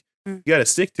 like you got to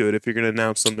stick to it if you're going to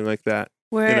announce something like that.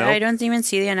 I don't even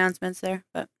see the announcements there,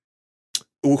 but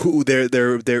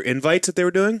their invites that they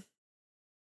were doing.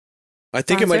 I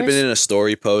think it might have been in a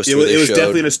story post. It was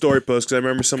definitely in a story post because I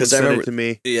remember someone sent it to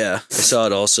me. Yeah, I saw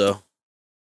it also.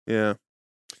 Yeah,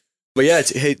 but yeah,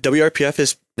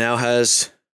 WRPF now has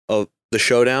the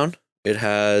showdown. It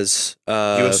has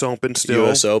U.S. Open still.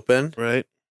 U.S. Open, right?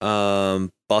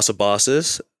 Boss of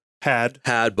Bosses had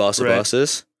Boss of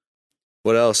Bosses.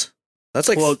 What else? That's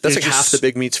like half the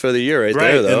big meets for the year, right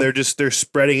there. Though, and they're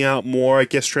spreading out more. I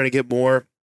guess trying to get more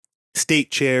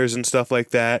state chairs and stuff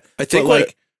like that. I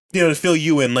think to fill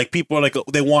you in, like people are like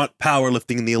they want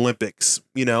powerlifting in the Olympics,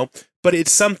 but it's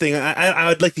something I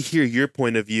would like to hear your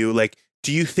point of view. Like,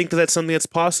 do you think that that's something that's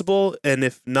possible? And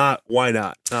if not, why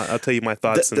not? I'll tell you my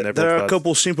thoughts. There are a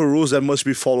couple simple rules that must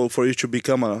be followed for you to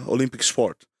become an Olympic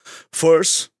sport.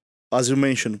 First, as you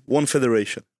mentioned, one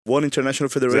federation, one international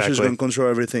federation is going to control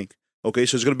everything. Okay,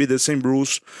 so it's going to be the same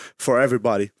rules for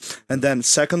everybody. And then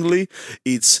secondly,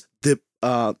 it's the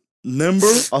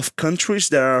number of countries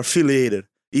that are affiliated.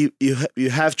 You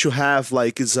have to have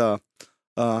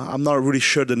I'm not really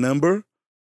sure the number,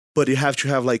 but you have to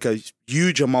have like a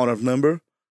huge amount of number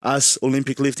as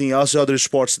Olympic lifting, as other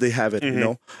sports they have it,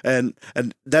 and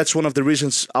that's one of the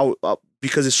reasons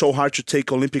because it's so hard to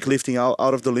take Olympic lifting out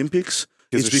of the Olympics.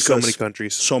 It's because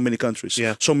so many countries,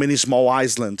 yeah, so many small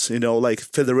islands, like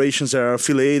federations that are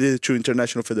affiliated to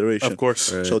international federation. Of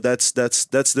course, right. So that's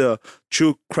the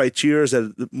two criteria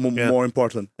that more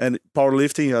important. And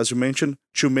powerlifting, as you mentioned,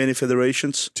 too many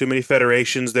federations.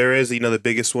 There is, the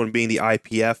biggest one being the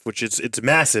IPF, which it's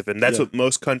massive, and that's what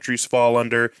most countries fall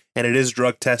under. And it is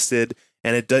drug tested,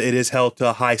 and it is held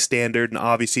to a high standard. And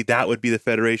obviously, that would be the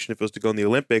federation if it was to go in the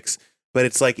Olympics. But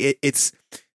it's like it's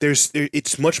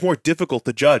much more difficult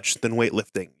to judge than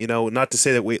weightlifting. Not to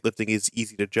say that weightlifting is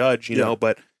easy to judge,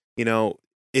 but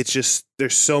it's just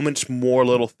there's so much more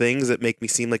little things that make me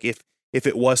seem like if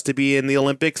it was to be in the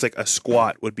Olympics, like a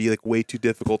squat would be like way too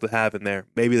difficult to have in there.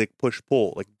 Maybe like push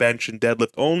pull, like bench and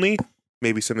deadlift only.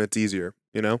 Maybe something that's easier.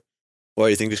 Well,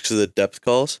 you think just because of the depth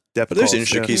calls? But there's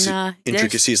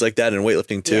intricacies like that in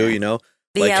weightlifting too.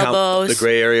 The like elbows, the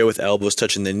gray area with elbows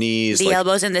touching the knees, the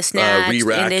elbows in the snatch,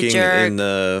 re-racking in the jerk, in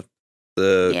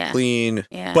the clean.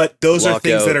 Yeah. But those are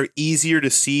things that are easier to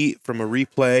see from a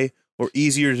replay, or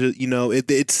easier to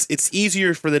it's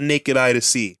easier for the naked eye to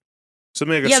see.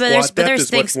 Something like a squat depth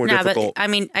is much more difficult. But,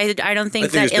 I don't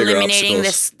think that eliminating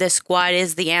the squat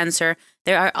is the answer.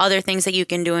 There are other things that you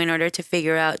can do in order to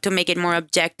figure out to make it more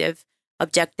objective.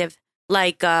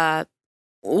 Like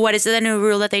what is the new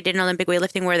rule that they did in Olympic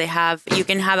weightlifting where you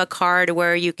can have a card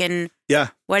where you can? Yeah.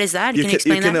 What is that? You Can you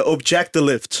explain you can that? object the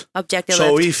lift. Object the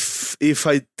So lift. if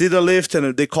I did a lift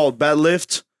and they call it bad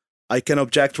lift, I can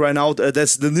object right now.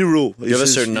 That's the new rule. You have a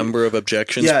certain number of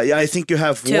objections. Yeah, I think you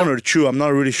have 1 or 2. I'm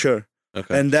not really sure.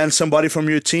 Okay. And then somebody from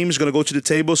your team is gonna go to the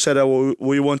table, said,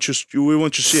 "We want to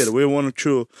see it. We want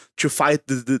to fight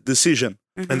the decision."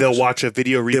 And they'll watch a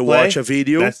video replay. They watch a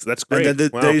video. That's great. And then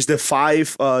Wow. there is the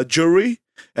 5 jury,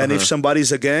 and if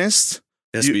somebody's against,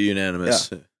 It has to be unanimous.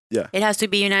 It has to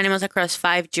be unanimous across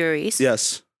 5 juries.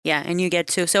 yes, Yeah, and you get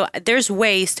 2. So there's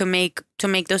ways to make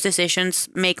those decisions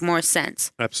make more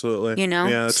sense. Absolutely. You know.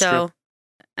 Yeah, that's so true.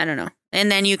 I don't know. And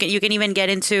then you can even get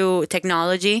into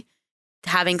technology.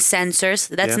 Having sensors,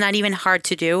 that's not even hard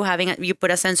to do. You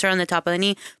put a sensor on the top of the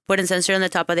knee, put a sensor on the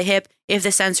top of the hip. If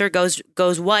the sensor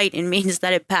goes white, it means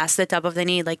that it passed the top of the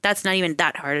knee. Like that's not even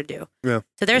that hard to do. Yeah.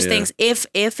 So there's things. If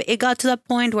it got to the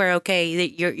point where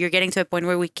you're getting to a point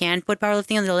where we can put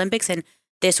powerlifting in the Olympics, and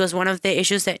this was one of the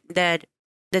issues that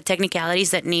the technicalities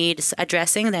that needs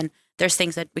addressing, then there's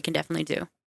things that we can definitely do.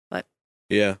 But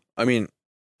Yeah. I mean,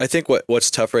 I think what's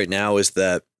tough right now is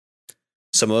that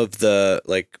some of the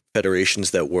like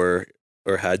federations that were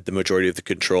or had the majority of the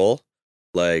control,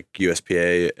 like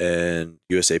USPA and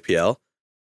USAPL,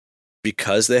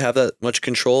 because they have that much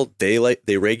control, they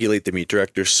regulate the meet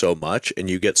directors so much, and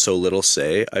you get so little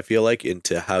say, I feel like,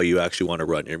 into how you actually want to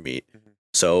run your meet.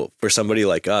 So for somebody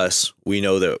like us, we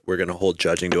know that we're going to hold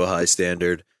judging to a high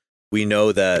standard. We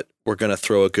know that we're going to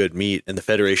throw a good meet, and the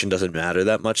federation doesn't matter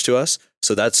that much to us.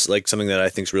 So that's like something that I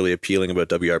think is really appealing about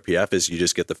WRPF is you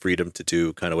just get the freedom to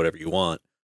do kind of whatever you want.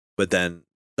 But then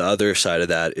the other side of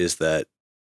that is that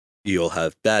you'll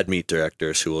have bad meet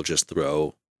directors who will just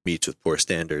throw meets with poor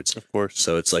standards. Of course.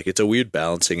 So it's like, it's a weird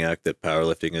balancing act that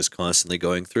powerlifting is constantly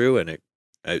going through. And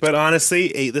But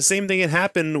honestly, the same thing had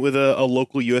happened with a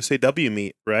local USAW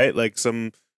meet, right? Like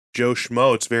some Joe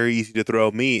Schmo, it's very easy to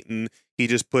throw meat, and he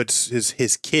just puts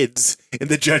his kids in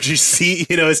the judge's seat,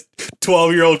 his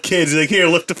 12-year-old kids. He's like, here,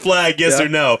 lift the flag, yes or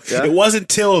no. Yeah. It wasn't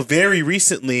until very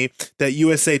recently that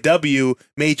USAW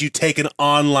made you take an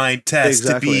online test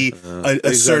to be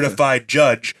a certified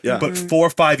judge. Yeah. But 4 or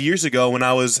 5 years ago, when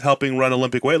I was helping run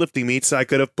Olympic weightlifting meets, I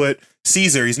could have put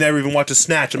Caesar. He's never even watched a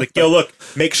snatch. I'm like, yo, look,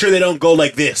 make sure they don't go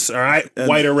like this, all right? And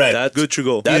white or red. that's good to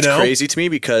go. That's You know? crazy to me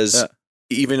because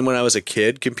even when I was a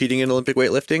kid competing in Olympic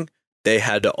weightlifting, they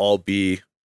had to all be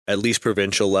at least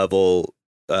provincial level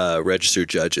registered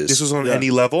judges. This was on any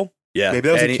level? Yeah, Maybe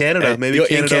that was in Canada. Maybe in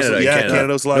Canada's, Canada.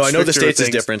 Canada's a lot No, I know the stricter with States is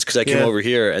things. different because I came Yeah. over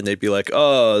here and they'd be like,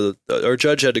 "Oh, our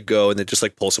judge had to go," and they just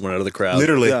like pull someone out of the crowd.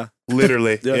 Literally. Yeah.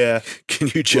 Literally. Yeah. Yeah. Can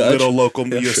you judge? Little local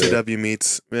Yeah, USAW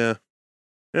meets. Yeah.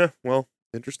 Yeah. Well,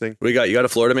 interesting. What do you got? You got a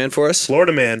Florida man for us?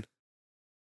 Florida man.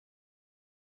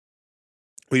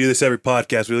 We do this every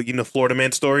podcast. Florida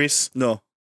man stories. No. What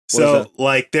is So, that?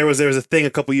 like, there was a thing a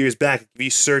couple years back. If you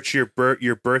search your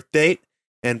birth date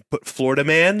and put Florida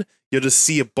man, you'll just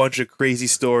see a bunch of crazy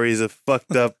stories of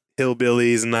fucked up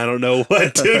hillbillies and I don't know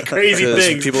what doing crazy Because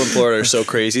things. people in Florida are so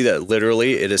crazy that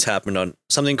literally it has happened on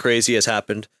something crazy has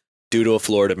happened due to a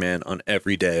Florida man on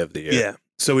every day of the year. Yeah.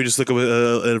 So we just look at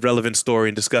a relevant story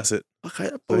and discuss it. Okay.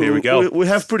 So here we go. We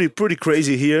have pretty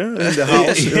crazy here in the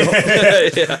house. you know?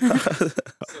 Yeah. So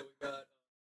we got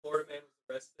Florida man was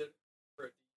arrested for a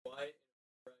DUI.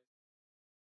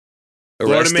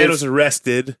 Florida man was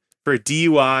arrested for a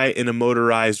DUI in a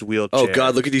motorized wheelchair. Oh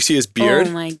God! Look at you see his beard.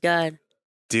 Oh my god.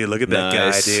 Dude, look at that guy,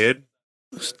 Nice. dude.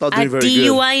 It's not A doing very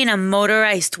DUI in a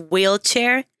motorized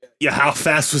wheelchair? Yeah, how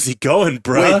fast was he going,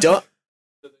 bro? Wait, don't.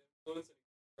 So the influence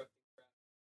of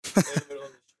obstructing traffic.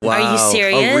 Wow. Are you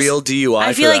serious? A real DUI.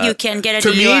 I feel for like that. you can get a To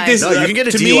me, DUI. this- No, you can get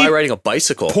a To DUI me- riding a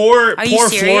bicycle. Poor Are you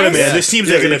Florida serious? man. Yeah. This seems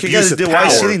like an You abuse can of get a DUI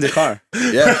sitting power. in the car.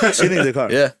 Yeah. Sitting in the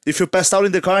car. Yeah. If you passed out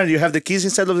in the car and you have the keys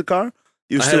inside of the car,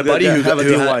 you I still had a buddy have a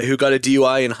DUI. who got a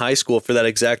DUI in high school for that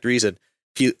exact reason.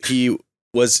 He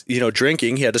was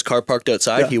drinking. He had his car parked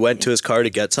outside. Yeah. He went to his car to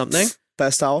get something.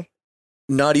 Passed out,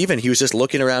 Not even. He was just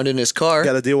looking around in his car.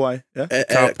 got a DUI. Yeah. And Cop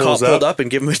a cop pulls pulled up. up and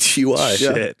gave him a DUI.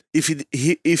 Yeah. Shit.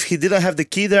 If he didn't have the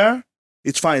key there,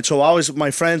 it's fine. So always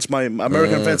my friends, my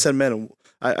American friends said, man,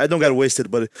 I don't get wasted.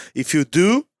 But if you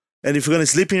do, and if you're gonna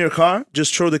sleep in your car,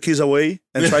 just throw the keys away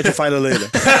and try to find it later.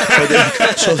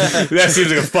 That seems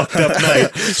like a fucked up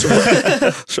night.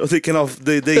 So they can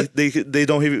they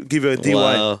don't give you a DUI.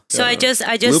 Wow. So I just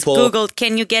Loophole. Googled,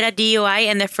 can you get a DUI?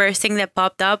 And the first thing that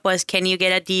popped up was, can you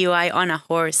get a DUI on a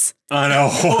horse? On a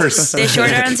horse. The short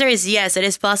answer is yes, it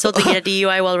is possible to get a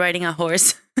DUI while riding a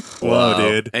horse. Whoa,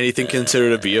 dude. Anything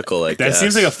considered a vehicle like that? That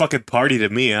seems like a fucking party to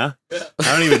me, huh?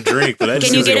 I don't even drink, but that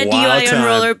Can you seems get like a a wild DUI on time.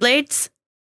 rollerblades?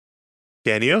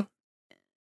 Can you?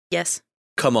 Yes.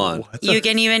 Come on. You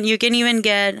can even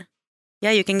get.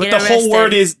 Yeah, you can But get the arrested. whole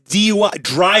word is DUI,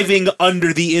 driving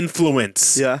under the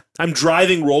influence. Yeah. I'm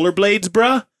driving rollerblades,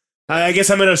 bruh. I guess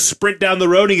I'm gonna sprint down the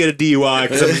road and get a DUI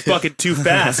because I'm fucking too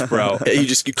fast, bro. Yeah,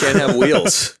 you can't have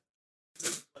wheels.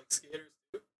 Like skaters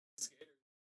do. Skaters.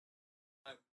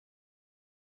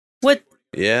 What?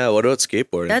 Yeah, what about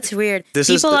skateboarding? That's weird. This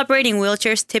is People the- operating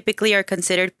wheelchairs typically are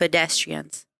considered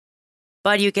pedestrians,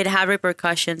 but you could have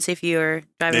repercussions if you're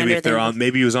driving Maybe under if they're the on,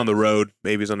 maybe he was on the road.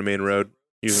 Maybe he was on the main road.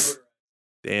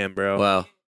 Damn, bro. Wow.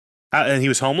 And he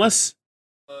was homeless.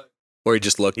 Or he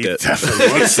just looked He at. definitely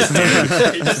looks it,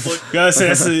 dude. He just looked. Gotta say,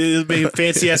 that's a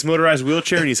fancy ass motorized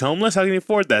wheelchair, and he's homeless. How can he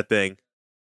afford that thing?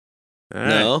 All right.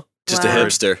 No, just Wow. a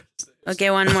hipster.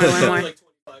 Okay, one more. Like 25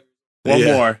 years One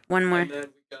Yeah. more. One more. And then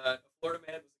we got a Florida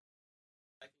man.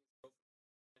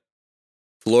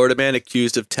 Florida man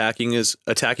accused of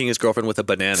attacking his girlfriend with a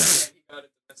banana. He got a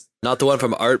domestic. Not the one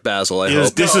from Art Basel, I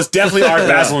hope. This is definitely Art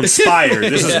Basel inspired.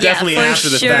 This is Yeah, definitely for after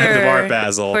the fact of sure. Art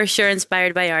Basel. For sure,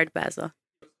 inspired by Art Basel.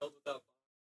 Held without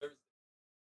bond.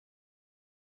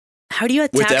 How do you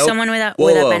attack Without- someone with a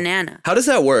Whoa. banana? How does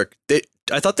that work?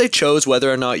 I thought they chose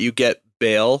whether or not you get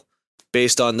bail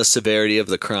based on the severity of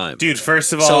the crime. Dude,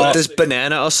 first of So all, this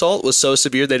banana assault was so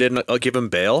severe they didn't give him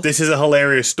bail? this is a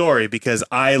hilarious story because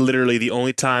I literally, the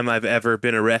only time I've ever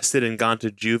been arrested and gone to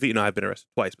juvie, I've been arrested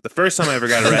twice, but the first time I ever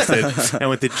got arrested and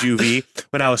went to juvie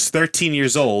when I was 13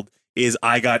 years old is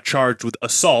I got charged with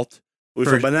assault. With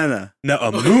For- a banana. No,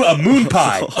 a moon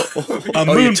pie. A you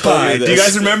moon told me pie. Do you this.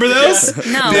 guys remember those?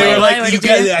 No, They wait, were what like, did you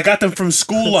do? I got them from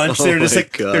school lunch. Oh They're just my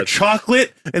like God. they're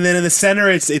chocolate, and then in the center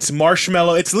it's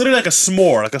marshmallow. It's literally like a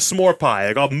s'more pie.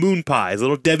 They're called moon pies,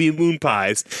 little Debbie moon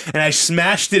pies. And I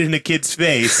smashed it in a kid's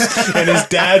face, and his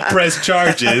dad pressed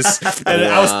charges. And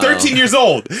I was Wow. 13 years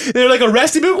old. They're like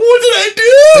arresting me. Like, what did I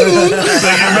do?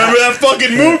 Like, you remember that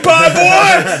fucking moon pie,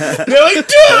 boy? They're like,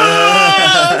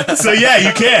 duh! So yeah,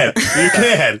 you can.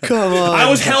 Come on. I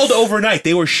was held overnight.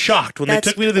 They were shocked when That's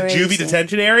they took me to the crazy. juvie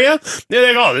detention area.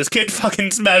 They're like, "Oh, this kid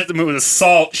fucking smashed the moon with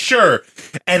assault." Sure.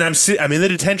 And I'm in the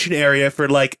detention area for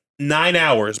like 9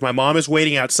 hours. My mom is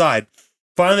waiting outside.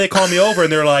 Finally, they call me over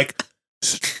and they're like,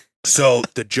 "So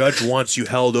the judge wants you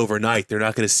held overnight. They're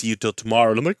not going to see you till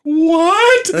tomorrow." And I'm like,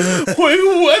 "What? Wait,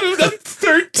 what? I'm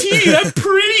 13. I'm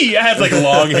pretty." I had like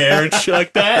long hair and shit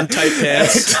like that. tight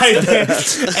pants. Tight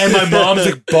pants. And my mom's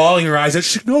like bawling her eyes out.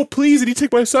 She's like, "No, please. And you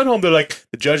take my son home." They're like,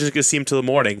 "The judge is going to see him till the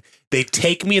morning." They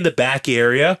take me in the back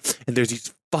area, and there's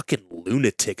these fucking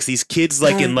lunatics. These kids,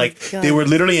 like, Oh in my like, God.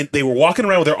 they were walking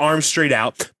around with their arms straight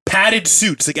out, padded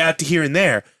suits, like out to here and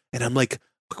there. And I'm like,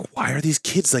 why are these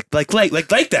kids like that?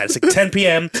 It's like 10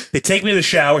 p.m. They take me to the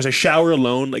showers. I shower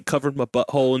alone, like covered my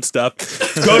butthole and stuff.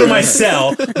 Go to my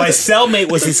cell. My cellmate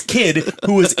was this kid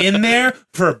who was in there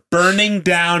for burning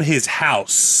down his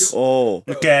house. Oh.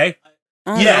 Okay.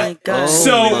 Oh Yeah. my God.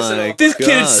 So my this kid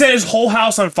had God. set his whole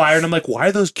house on fire, and I'm like, why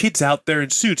are those kids out there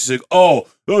in suits? He's like, oh,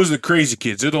 those are the crazy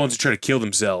kids. They're the ones who try to kill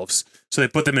themselves. So they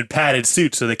put them in padded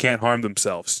suits so they can't harm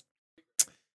themselves.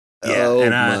 Yeah, Oh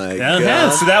and my yeah, God.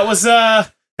 so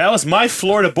that was my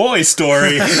Florida boy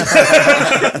story.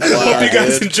 Hope you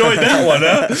guys dude. enjoyed that one,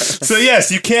 huh? So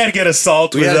yes, you can get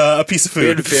assault with had- a piece of We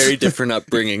had food. very different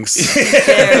upbringings.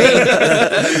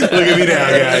 Look at me now,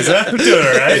 guys. Huh? I'm doing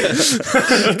all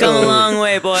right. Come a long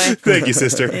way, boy. Thank you,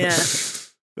 sister. Yeah.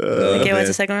 Oh, Okay, what's man.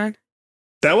 the second one?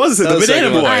 That was the That was the banana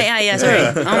second boy. one. Yeah, sorry.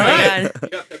 Yeah. Oh my Alright.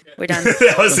 God. We're done.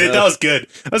 That was it. That was good.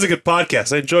 That was a good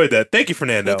podcast. I enjoyed that. Thank you,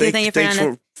 Fernando. Thank you, Thanks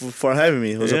Fernando. for having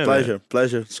me. It was Yeah, a pleasure.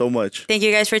 Pleasure so much. Thank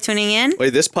you guys for tuning in.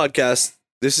 Wait, this podcast,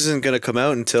 this isn't going to come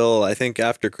out until I think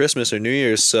after Christmas or New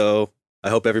Year's. So I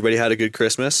hope everybody had a good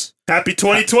Christmas. Happy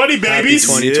 2020, Happy babies.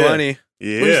 2020.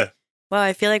 Yeah. Wow,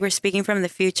 I feel like we're speaking from the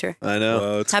future. I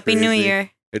know. Happy New Year.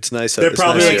 It's nice. They're it's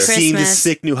probably nice like here. seeing this Christmas.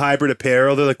 sick new hybrid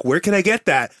apparel. They're like, where can I get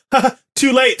that?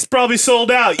 Too late. It's probably sold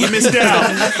out. You missed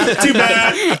out. Too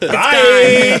bad.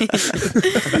 Bye.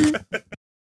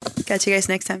 Catch you guys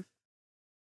next time.